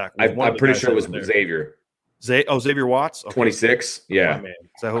made that tackle. I'm pretty sure it was Xavier. Xavier Watts? Okay. 26? Yeah. Oh, man.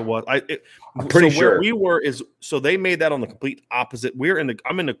 Is that who it was? I'm pretty sure. Where we were so they made that on the complete opposite.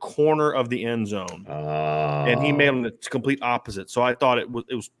 I'm in the corner of the end zone. And he made on the complete opposite. So I thought it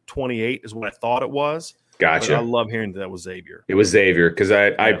was 28 is what I thought it was. Gotcha. But I love hearing that was Xavier. It was Xavier because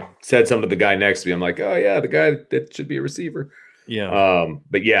I said something to the guy next to me. I'm like, oh yeah, the guy that should be a receiver. Yeah.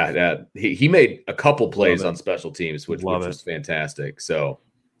 But yeah, he made a couple plays on special teams, which was fantastic. So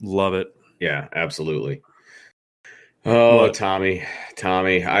love it. Yeah, absolutely. Oh, what? Tommy,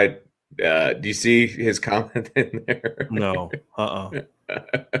 do you see his comment in there? No.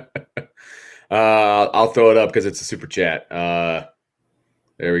 I'll throw it up because it's a super chat.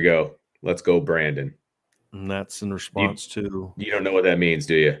 There we go. Let's go, Brandon. And that's in response to. You don't know what that means,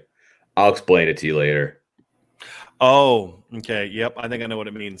 do you? I'll explain it to you later. Oh, okay. Yep. I think I know what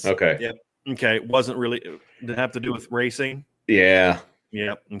it means. Okay. Yep. Okay. Wasn't really, did it have to do with racing? Yeah.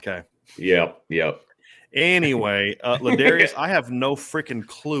 Yep. Okay. Yep. Anyway, Ladarius, I have no freaking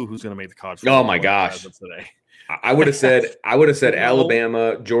clue who's going to make the college. Oh my gosh. Today. I would have said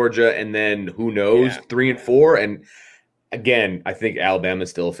Alabama, Georgia, and then who knows, 3 and 4. And again, I think Alabama's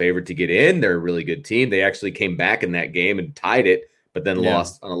still a favorite to get in. They're a really good team. They actually came back in that game and tied it, but then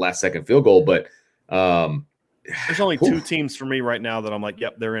lost on a last-second field goal. But there's only 2 teams for me right now that I'm like,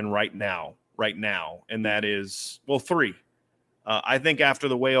 yep, they're in right now, and that is 3. I think after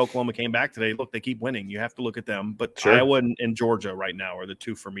the way Oklahoma came back today, look, they keep winning. You have to look at them, but Iowa and Georgia right now are the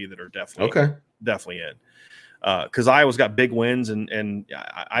 2 for me that are definitely in. Because Iowa's got big wins, and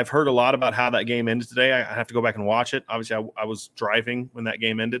I've heard a lot about how that game ended today. I have to go back and watch it. Obviously, I was driving when that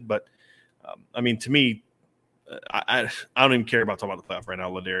game ended, but I mean, to me, I don't even care about talking about the playoff right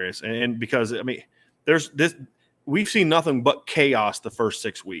now, Ladarius, and because I mean, there's this. We've seen nothing but chaos the first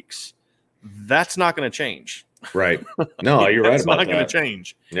 6 weeks. That's not going to change. Right. No, you're right about that. It's not going to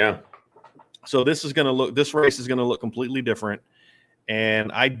change. Yeah. So this race is going to look completely different.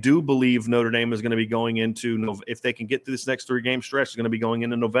 And I do believe Notre Dame is going to be going into, if they can get through this next 3-game stretch, it's going to be going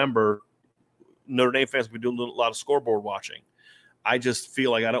into November. Notre Dame fans will be doing a lot of scoreboard watching. I just feel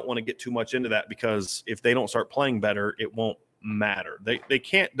like I don't want to get too much into that because if they don't start playing better, it won't matter. They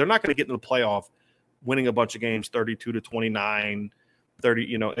can't. They're not going to get into the playoff winning a bunch of games 32-29,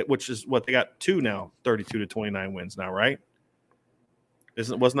 30, which is what they got 2 now, 32-29 wins now, right?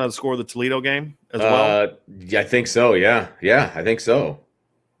 Wasn't that the score of the Toledo game as well? Yeah, I think so. Yeah, I think so.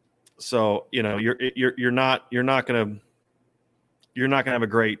 So you're not gonna have a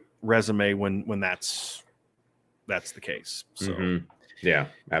great resume when that's the case. So yeah,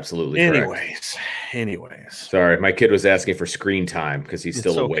 absolutely. Anyways. Sorry, my kid was asking for screen time because he's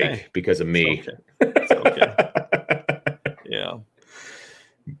still awake because of me. It's okay. Yeah.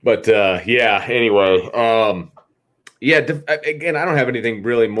 But anyway. Again, I don't have anything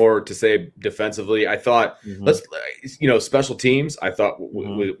really more to say defensively. I thought special teams. I thought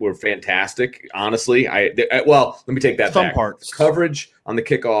were fantastic. Honestly, let me take that back. Parts coverage on the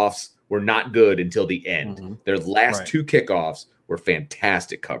kickoffs were not good until the end. Their last 2 kickoffs were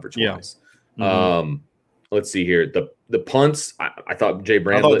fantastic coverage wise. Let's see here. The punts. I thought Jay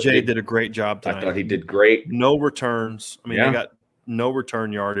Brandlett did a great job tonight. I thought he did great. No returns. I mean, they got no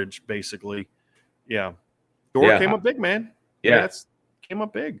return yardage basically. Yeah. Dora came up big, man. Yeah, came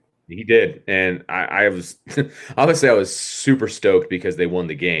up big. He did, and I was obviously I was super stoked because they won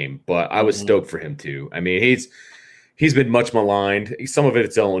the game, but I was stoked for him too. I mean, he's been much maligned. Some of it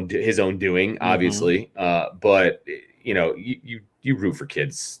his own doing, obviously. But you root for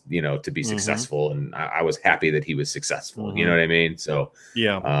kids, to be successful, and I was happy that he was successful. You know what I mean? So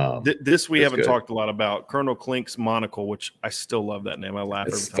this we haven't talked a lot about. Colonel Klink's monocle, which I still love that name. I laugh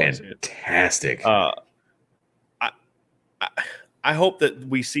every time I see it. Fantastic. I hope that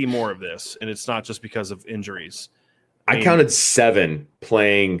we see more of this, and it's not just because of injuries. I counted 7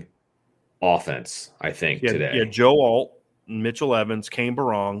 playing offense, I think, today. Yeah, Joe Alt, Mitchell Evans, Kane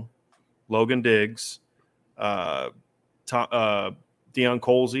Barong, Logan Diggs, Deion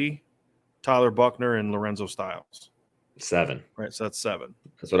Colsey, Tyler Buckner, and Lorenzo Styles. 7. Right, so that's 7.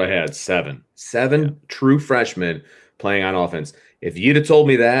 That's what I had, 7. 7 true freshmen playing on offense. If you'd have told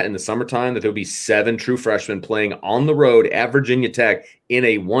me that in the summertime that there would be 7 true freshmen playing on the road at Virginia Tech in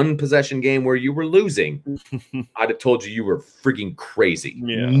a 1-possession game where you were losing, I'd have told you were freaking crazy.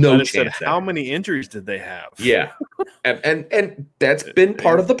 Yeah. No chance. How many injuries did they have? Yeah, and that's been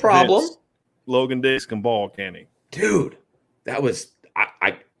part of the problem. Logan Diggs can ball, can he? Dude, that was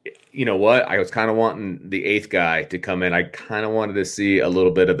I. You know what? I was kind of wanting the 8th guy to come in. I kind of wanted to see a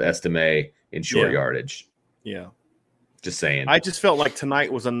little bit of Estime in short yardage. Yeah. Just saying. I just felt like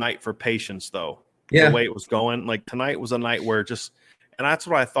tonight was a night for patience, though. Yeah. The way it was going. Like tonight was a night where and that's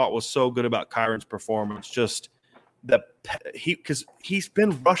what I thought was so good about Kyron's performance. Just that because he's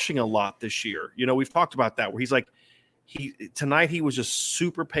been rushing a lot this year. We've talked about that where he's like, tonight he was just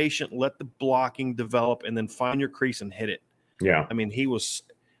super patient, let the blocking develop, and then find your crease and hit it. Yeah. I mean, he was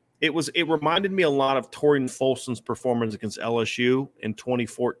It reminded me a lot of Torian Folson's performance against LSU in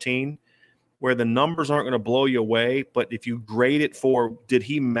 2014, where the numbers aren't going to blow you away, but if you grade it for did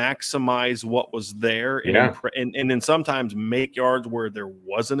he maximize what was there and then sometimes make yards where there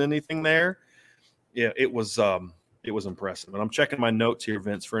wasn't anything there, it was impressive. And I'm checking my notes here,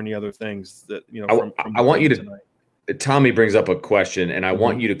 Vince, for any other things that I want you to tonight. Tommy brings up a question, and I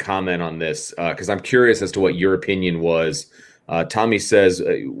want you to comment on this because I'm curious as to what your opinion was. Tommy says,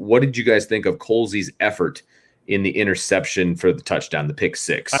 what did you guys think of Colsey's effort in the interception for the touchdown, the pick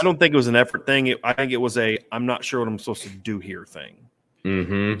six? I don't think it was an effort thing. I think it was I'm not sure what I'm supposed to do here thing.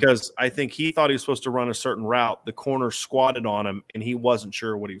 Mm-hmm. Because I think he thought he was supposed to run a certain route. The corner squatted on him, and he wasn't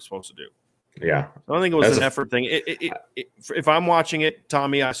sure what he was supposed to do. Yeah. I don't think it was an effort thing. If I'm watching it,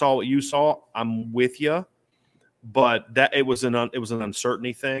 Tommy, I saw what you saw. I'm with you. But that it was an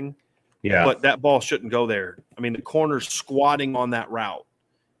uncertainty thing. Yeah. But that ball shouldn't go there. I mean, the corner's squatting on that route.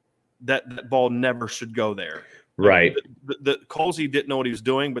 That ball never should go there. Right. The Colsey didn't know what he was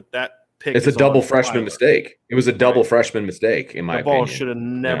doing, but that pick it's a double freshman mistake. It was a double freshman mistake, in my opinion. The ball should have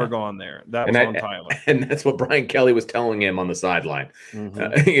never gone there. That was on Tyler. And that's what Brian Kelly was telling him on the sideline.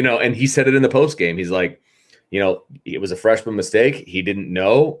 Mm-hmm. And he said it in the post game. He's like, it was a freshman mistake. He didn't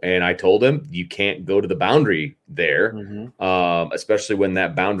know. And I told him, you can't go to the boundary there, especially when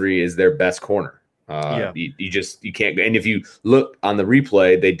that boundary is their best corner. You can't. And if you look on the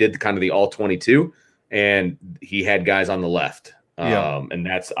replay, they did kind of the all 22, and he had guys on the left. And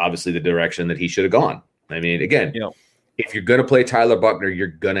that's obviously the direction that he should have gone. I mean, again, if you're going to play Tyler Buchner, you're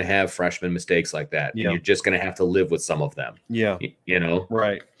going to have freshman mistakes like that. And you're just going to have to live with some of them. Yeah.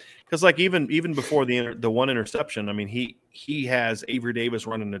 Right. Because like even before the one interception, I mean, he has Avery Davis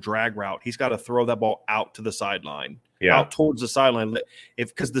running a drag route. He's got to throw that ball out to the sideline, out towards the sideline.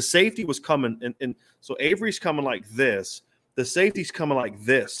 Because the safety was coming, and so Avery's coming like this. The safety's coming like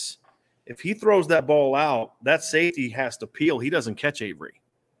this. If he throws that ball out, that safety has to peel. He doesn't catch Avery.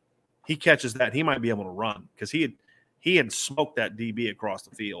 He catches that. He might be able to run because he had smoked that DB across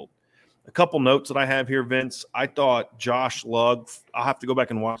the field. A couple notes that I have here, Vince. I thought Josh Lugg, I'll have to go back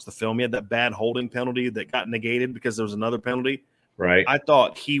and watch the film. He had that bad holding penalty that got negated because there was another penalty. Right. I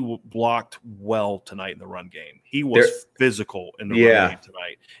thought he blocked well tonight in the run game. He was physical in the run game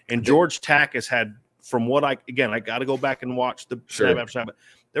tonight. And George Takis had, from what I got to go back and watch the snap after snap.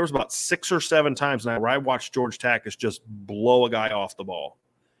 There was about 6 or 7 times now where I watched George Takis just blow a guy off the ball.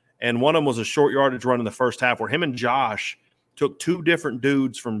 And one of them was a short yardage run in the first half where him and Josh took 2 different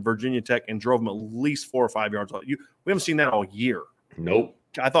dudes from Virginia Tech and drove them at least 4 or 5 yards. We haven't seen that all year. Nope.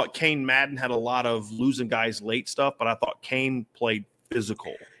 I thought Kane Madden had a lot of losing guys late stuff, but I thought Kane played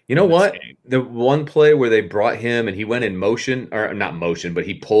physical. You know what? The one play where they brought him and he went in motion, or not motion, but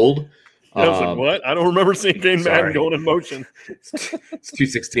he pulled. I was like, what? I don't remember seeing Kane Madden going in motion. It's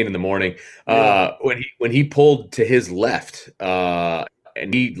 2:16 in the morning. When he pulled to his left,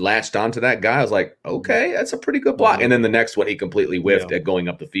 and he latched onto that guy, I was like, okay, that's a pretty good block. And then the next one, he completely whiffed at going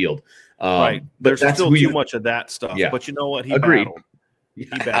up the field. Right. But there's still too much of that stuff. Yeah. But you know what? He Agreed. battled. He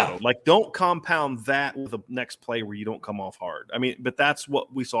battled. Like, don't compound that with the next play where you don't come off hard. I mean, but that's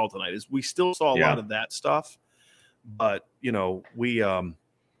what we saw tonight is we still saw a lot of that stuff. But,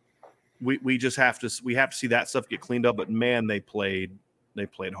 we just have to see that stuff get cleaned up. But, man, they played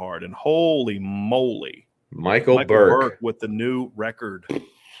hard. And holy moly. Michael Burke with the new record.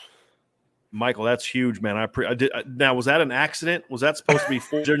 Michael, that's huge, man. Now, was that an accident? Was that supposed to be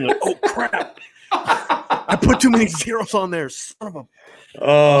full? Like, oh crap! I put too many zeros on there. Son of a.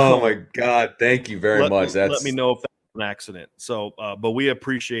 Oh my God! Thank you very much. Let me know if that's an accident. So, but we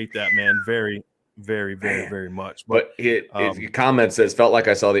appreciate that, man. Very, very, very, very much. But your comment says, felt like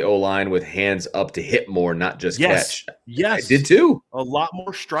I saw the O-line with hands up to hit more, not just catch. Yes. I did too. A lot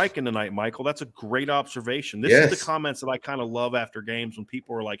more striking tonight, Michael. That's a great observation. This is the comments that I kind of love after games when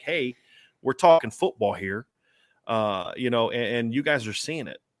people are like, hey, we're talking football here, and you guys are seeing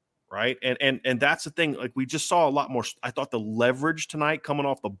it, right? And that's the thing. Like, we just saw a lot more. I thought the leverage tonight coming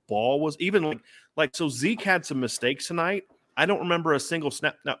off the ball was even so Zeke had some mistakes tonight. I don't remember a single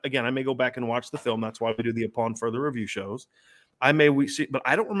snap. Now, again, I may go back and watch the film. That's why we do the Upon Further Review shows. But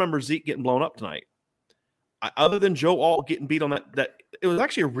I don't remember Zeke getting blown up tonight. Other than Joe Alt getting beat on that it was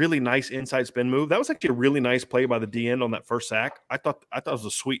actually a really nice inside spin move. That was actually a really nice play by the D end on that first sack. I thought it was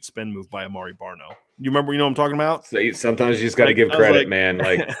a sweet spin move by Amari Barno. You remember? You know what I'm talking about? Sometimes you just got to give credit, man.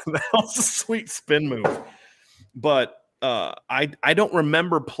 Like that was a sweet spin move. But I don't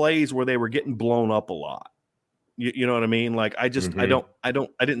remember plays where they were getting blown up a lot. You know what I mean? Like I just I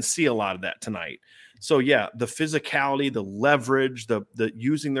didn't see a lot of that tonight. So yeah, the physicality, the leverage, the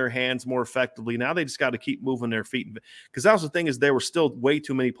using their hands more effectively. Now they just got to keep moving their feet, because that was the thing, is there were still way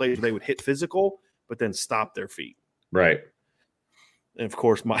too many plays where they would hit physical but then stop their feet. Right. And of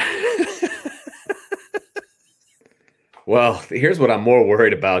course, well, here's what I'm more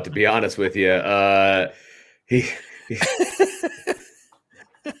worried about, to be honest with you. He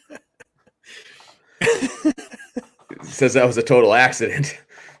says that was a total accident,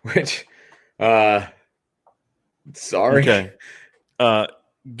 which, sorry. Okay.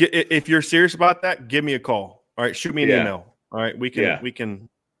 If you're serious about that, give me a call. All right. Shoot me an email. All right. We can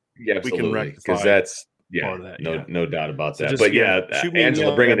absolutely. Because that's, no doubt about that. Just, but shoot me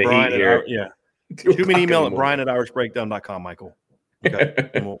Angela bringing the heat here. Shoot me an email at brian@irishbreakdown.com, Michael. Okay.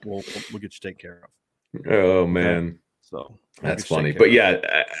 And we'll get you taken care of. Oh, man. Okay. So that's funny. But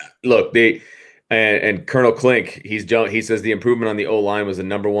look, and Colonel Klink, he says the improvement on the O-line was the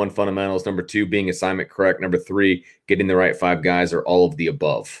number one fundamentals, number two being assignment correct, number three getting the right five guys, or all of the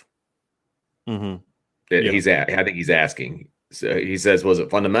above. Mm-hmm. I think he's asking. So he says, was it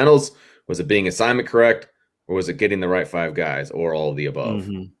fundamentals? Was it being assignment correct? Or was it getting the right five guys, or all of the above?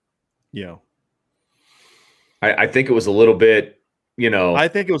 Mm-hmm. Yeah. I think it was a little bit, I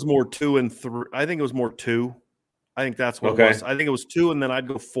think it was more 2 and 3. I think it was more 2. I think that's what it was. I think it was 2, and then I'd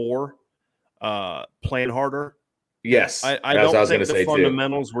go 4. Playing harder. Yes. I don't think the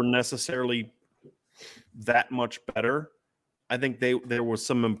fundamentals were necessarily that much better. I think there was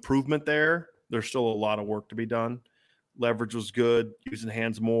some improvement there. There's still a lot of work to be done. Leverage was good, using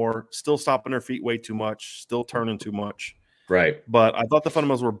hands more, still stopping their feet way too much, still turning too much. Right. But I thought the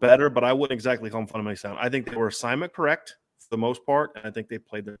fundamentals were better, but I wouldn't exactly call them fundamentally sound. I think they were assignment correct for the most part, and I think they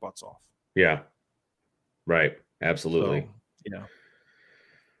played their butts off. Yeah. Right. Absolutely. So,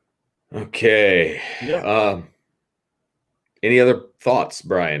 okay. Yeah. Any other thoughts,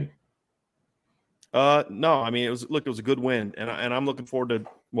 Brian? No. I mean, it was a good win, and I'm looking forward to.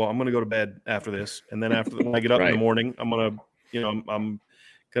 Well, I'm going to go to bed after this, and then when I get up in the morning, I'm going to, I'm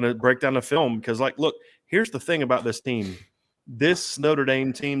going to break down the film, because, look, here's the thing about this team. This Notre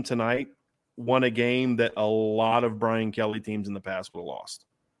Dame team tonight won a game that a lot of Brian Kelly teams in the past would have lost.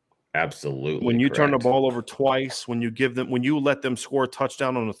 Absolutely. When you turn the ball over twice, when you let them score a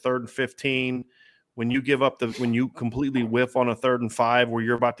touchdown on a 3rd and 15, when you completely whiff on a 3rd and 5 where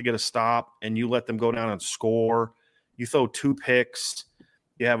you're about to get a stop and you let them go down and score, you throw 2 picks,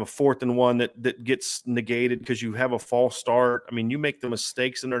 you have a 4th and 1 that gets negated because you have a false start. I mean, you make the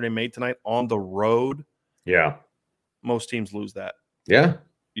mistakes that Notre Dame made tonight on the road. Yeah. Most teams lose that. Yeah.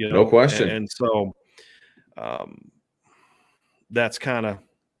 No question. And so that's kind of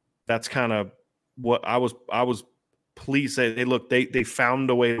what I was pleased to say. Hey, look, they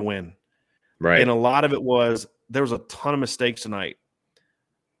found a way to win. Right. And a lot of it was, there was a ton of mistakes tonight.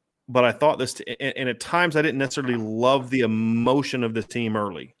 But I thought and at times I didn't necessarily love the emotion of the team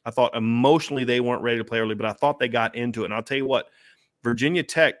early. I thought emotionally they weren't ready to play early, but I thought they got into it. And I'll tell you what, Virginia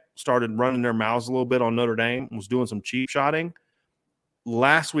Tech started running their mouths a little bit on Notre Dame, was doing some cheap shotting.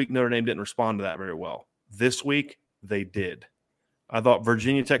 Last week, Notre Dame didn't respond to that very well. This week, they did. I thought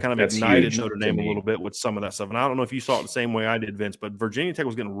Virginia Tech kind of ignited Notre Dame a little bit with some of that stuff. And I don't know if you saw it the same way I did, Vince, but Virginia Tech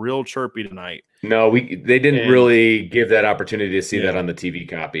was getting real chirpy tonight. No, they didn't really give that opportunity to see that on the TV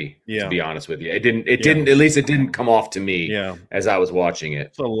copy, to be honest with you. It didn't, at least it didn't come off to me as I was watching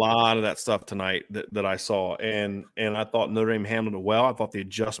it. So a lot of that stuff tonight that I saw. And I thought Notre Dame handled it well. I thought the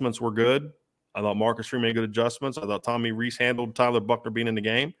adjustments were good. I thought Marcus Freeman made good adjustments. I thought Tommy Rees handled Tyler Buchner being in the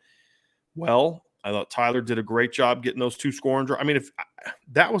game well. I thought Tyler did a great job getting those 2 scoring. I mean, if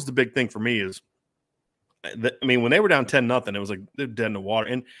that was the big thing for me is, when they were down 10-0, it was like they're dead in the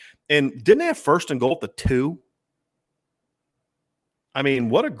water. And didn't they have 1st and goal at the 2? I mean,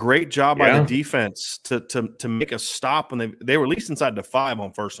 what a great job by the defense to make a stop when they were at least inside the 5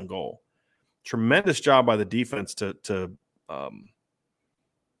 on 1st and goal. Tremendous job by the defense to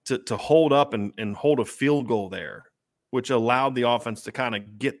hold up and hold a field goal there, which allowed the offense to kind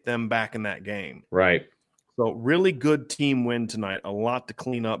of get them back in that game. Right. So really good team win tonight. A lot to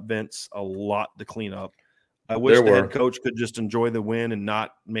clean up, Vince. A lot to clean up. I wish the head coach could just enjoy the win and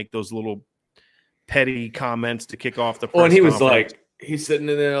not make those little petty comments to kick off the press and he conference. Was like, he's sitting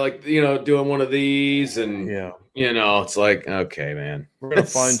in there doing one of these, and it's like, okay, man, we're gonna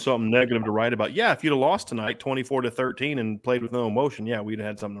find something negative to write about. Yeah, if you'd have lost tonight 24-13 and played with no emotion, we'd have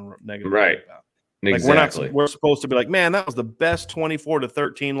had something negative to write about. Exactly. We're supposed to be like, man, that was the best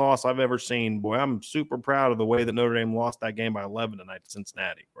 24-13 loss I've ever seen. Boy, I'm super proud of the way that Notre Dame lost that game by 11 tonight to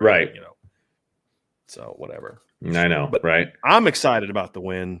Cincinnati. Right. So whatever. I know. But right. I'm excited about the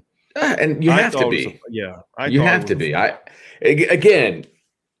win. And you have to be. You have to be. Again,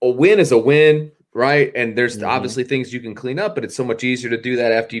 a win is a win, right? And there's obviously things you can clean up, but it's so much easier to do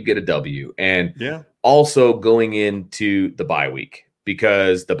that after you get a W. And also going into the bye week,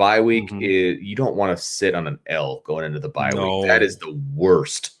 because the bye week is, you don't want to sit on an L going into the bye week. That is the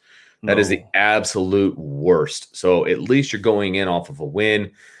worst. That is the absolute worst. So at least you're going in off of a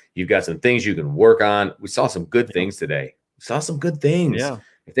win. You've got some things you can work on. We saw some good things today. We saw some good things. Yeah.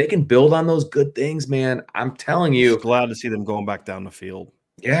 If they can build on those good things, man, I'm telling you. Just glad to see them going back down the field.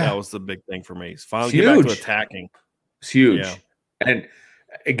 Yeah. That was the big thing for me. Finally get back to attacking. It's huge. Yeah. And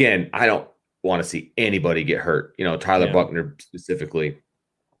again, I don't want to see anybody get hurt, Tyler Buchner specifically.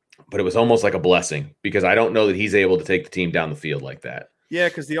 But it was almost like a blessing, because I don't know that he's able to take the team down the field like that. Yeah,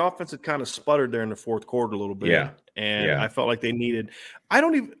 because the offense had kind of sputtered there in the fourth quarter a little bit. Yeah. And I felt like they needed –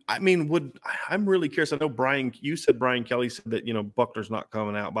 I'm really curious. I know you said Brian Kelly said that, Buckner's not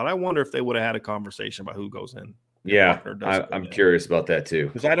coming out. But I wonder if they would have had a conversation about who goes in. Yeah, I'm curious about that too.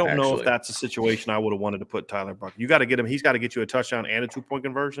 Because I don't know if that's a situation I would have wanted to put Tyler Buchner. You got to get him – he's got to get you a touchdown and a 2-point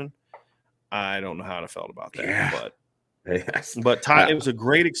conversion. I don't know how I felt about that. Yeah. But it was a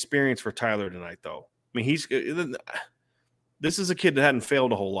great experience for Tyler tonight, though. I mean, this is a kid that hadn't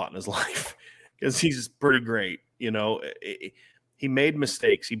failed a whole lot in his life, because he's pretty great. He made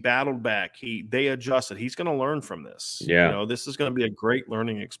mistakes. He battled back. They adjusted. He's going to learn from this. Yeah. This is going to be a great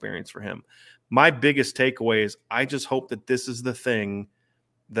learning experience for him. My biggest takeaway is I just hope that this is the thing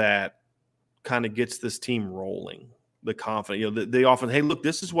that kind of gets this team rolling. The confidence, they often, hey, look,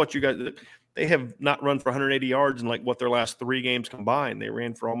 this is what you guys. They have not run for 180 yards in their last 3 games combined. They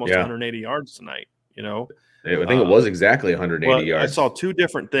ran for almost 180 yards tonight. I think it was exactly 180 yards. I saw 2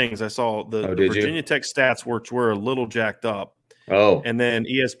 different things. I saw the Virginia Tech stats, which were a little jacked up. Oh. And then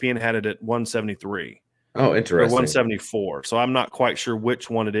ESPN had it at 173. Oh, interesting. Or 174. So I'm not quite sure which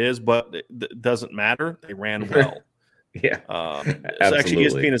one it is, but it doesn't matter. They ran well. Yeah. So actually,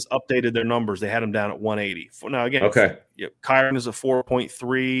 ESPN has updated their numbers. They had them down at 180. Now, again, Kyron is a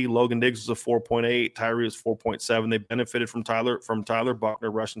 4.3. Logan Diggs is a 4.8. Tyree is 4.7. They benefited from Tyler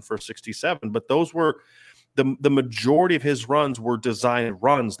Buchner rushing for 67. But those were the majority of his runs were designed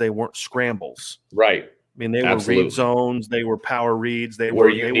runs. They weren't scrambles. Right. I mean, they were read zones. They were power reads. They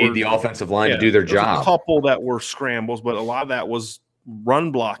need the offensive line to do their job. A couple that were scrambles, but a lot of that was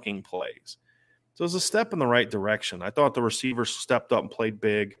run blocking plays. So it was a step in the right direction. I thought the receivers stepped up and played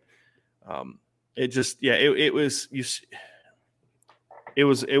big. It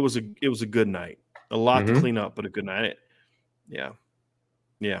was a good night. A lot to clean up, but a good night. Yeah.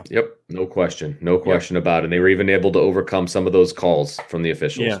 Yep. No question about it. And they were even able to overcome some of those calls from the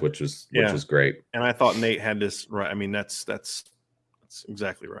officials, which was great. And I thought Nate had this right. I mean, that's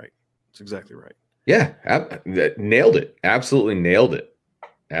exactly right. It's exactly right. Yeah. Nailed it. Absolutely nailed it.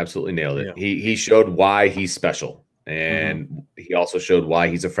 Yeah. He showed why he's special. And he also showed why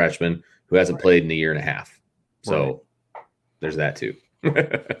he's a freshman who hasn't played in a year and a half. So there's that too.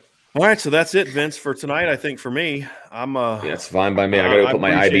 All right, so that's it, Vince, for tonight. I think for me, it's fine by me. I got to put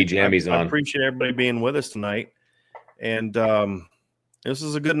my IB jammies on. I appreciate everybody being with us tonight, and this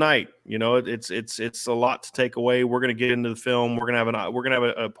is a good night. It's a lot to take away. We're going to get into the film. We're going to have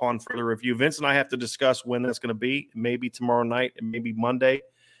upon further review. Vince and I have to discuss when that's going to be. Maybe tomorrow night, and maybe Monday.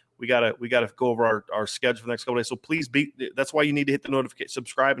 We gotta go over our schedule for the next couple days. So please that's why you need to hit the notification,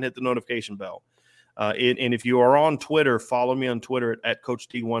 subscribe, and hit the notification bell. And if you are on Twitter, follow me on Twitter at Coach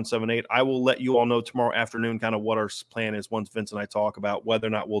T178. I will let you all know tomorrow afternoon kind of what our plan is once Vince and I talk about whether or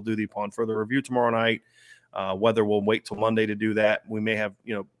not we'll do the upon further review tomorrow night, whether we'll wait till Monday to do that. We may have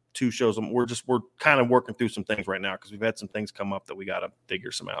 2 shows. We're kind of working through some things right now because we've had some things come up that we got to figure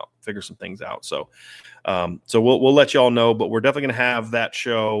some things out. So we'll let you all know, but we're definitely going to have that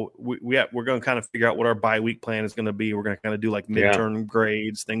show. We're going to kind of figure out what our bye week plan is going to be. We're going to kind of do like midterm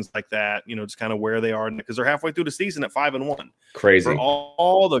grades, things like that, just kind of where they are, because they're halfway through the season at 5-1. Crazy. For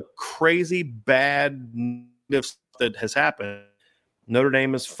all the crazy bad stuff that has happened, Notre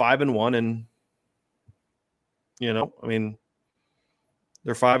Dame is 5-1, and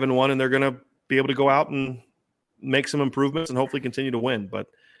they're 5-1, and they're going to be able to go out and make some improvements and hopefully continue to win. But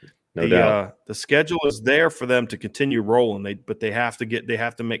the schedule is there for them to continue rolling. But they have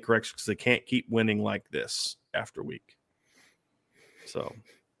to make corrections because they can't keep winning like this after week. So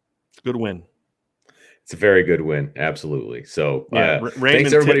it's a good win. It's a very good win. Absolutely. So Raymond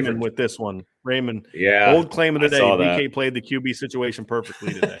thanks everybody Tittman with this one. Raymond, yeah, old claim of the day. BK played the QB situation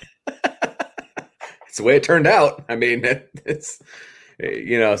perfectly today. It's the way it turned out. I mean, it's.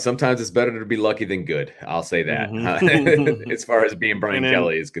 Sometimes it's better to be lucky than good. I'll say that as far as being Brian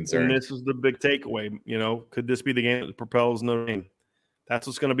Kelly is concerned. And this is the big takeaway. Could this be the game that propels Notre Dame that's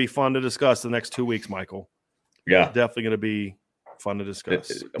what's going to be fun to discuss the next 2 weeks, Michael. Yeah. Definitely going to be fun to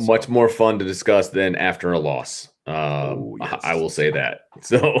discuss. It's much more fun to discuss than after a loss. Yes. I will say that.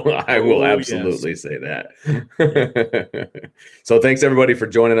 So I will absolutely say that. So thanks everybody for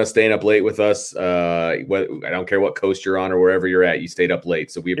joining us, staying up late with us. I don't care what coast you're on or wherever you're at, you stayed up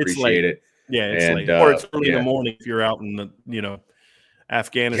late. So we appreciate it. Yeah, it's late. Or it's early in the morning if you're out in the,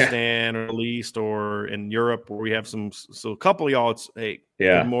 Afghanistan or Middle East or in Europe where we have so a couple of y'all, it's, hey,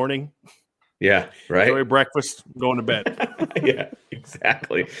 good morning. Yeah, right. Enjoy breakfast, going to bed. Yeah,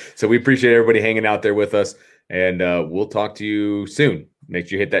 exactly. So we appreciate everybody hanging out there with us, and we'll talk to you soon. Make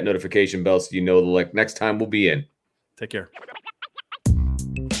sure you hit that notification bell so you know the next time we'll be in. Take care.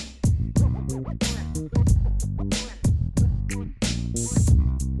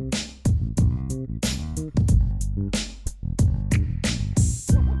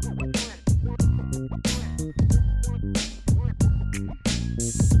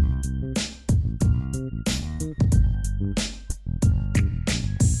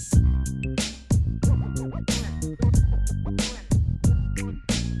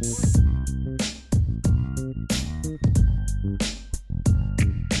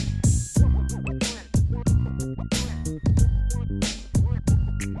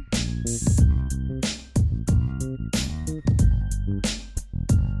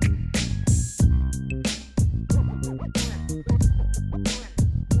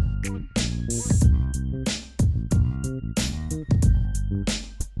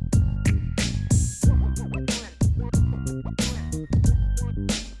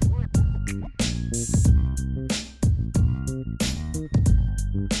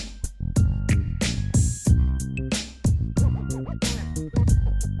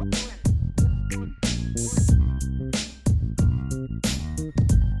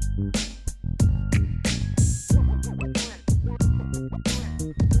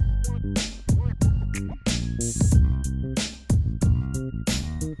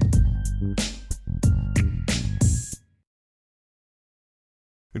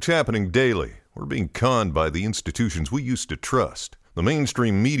 It's happening daily. We're being conned by the institutions we used to trust. The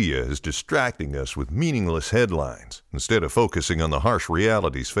mainstream media is distracting us with meaningless headlines instead of focusing on the harsh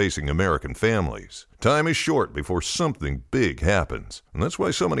realities facing American families. Time is short before something big happens, and that's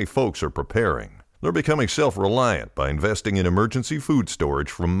why so many folks are preparing. They're becoming self-reliant by investing in emergency food storage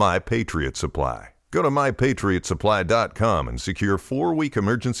from My Patriot Supply. Go to MyPatriotSupply.com and secure 4-week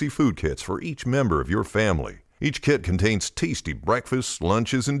emergency food kits for each member of your family. Each kit contains tasty breakfasts,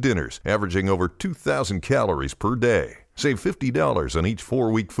 lunches, and dinners, averaging over 2,000 calories per day. Save $50 on each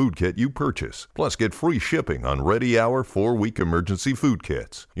 4-week food kit you purchase. Plus, get free shipping on Ready Hour 4-week emergency food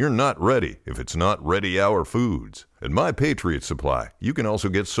kits. You're not ready if it's not Ready Hour Foods. At My Patriot Supply, you can also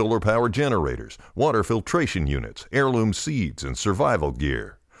get solar power generators, water filtration units, heirloom seeds, and survival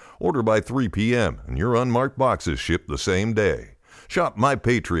gear. Order by 3 p.m. and your unmarked boxes ship the same day. Shop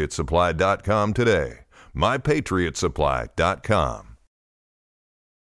MyPatriotSupply.com today. MyPatriotSupply.com.